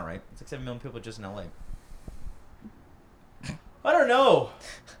 actually, that's not right. It's like 7 million people just in L.A. I don't know.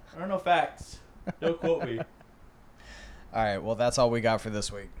 I don't know facts. Don't quote me. All right, well, that's all we got for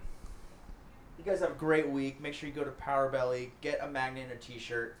this week. You guys have a great week. Make sure you go to Power Belly, get a magnet and a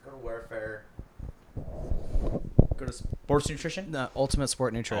t-shirt, go to Warfare, go to Sports Nutrition. The Ultimate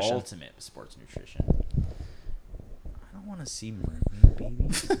Sport Nutrition. Ultimate Sports Nutrition. I don't want to see mermaid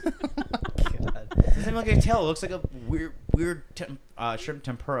babies. God. It doesn't even look like a tail. It looks like a weird shrimp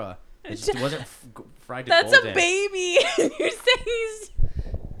tempura. It just wasn't fried to That's golden. a baby. You're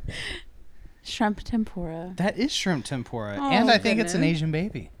saying shrimp tempura. That is shrimp tempura, Oh, and I think it's an goodness. Asian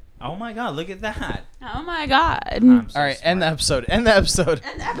baby. Oh my god, look at that. Oh my god. I'm so All right, end the smart. episode. End the episode.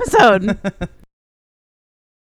 An episode.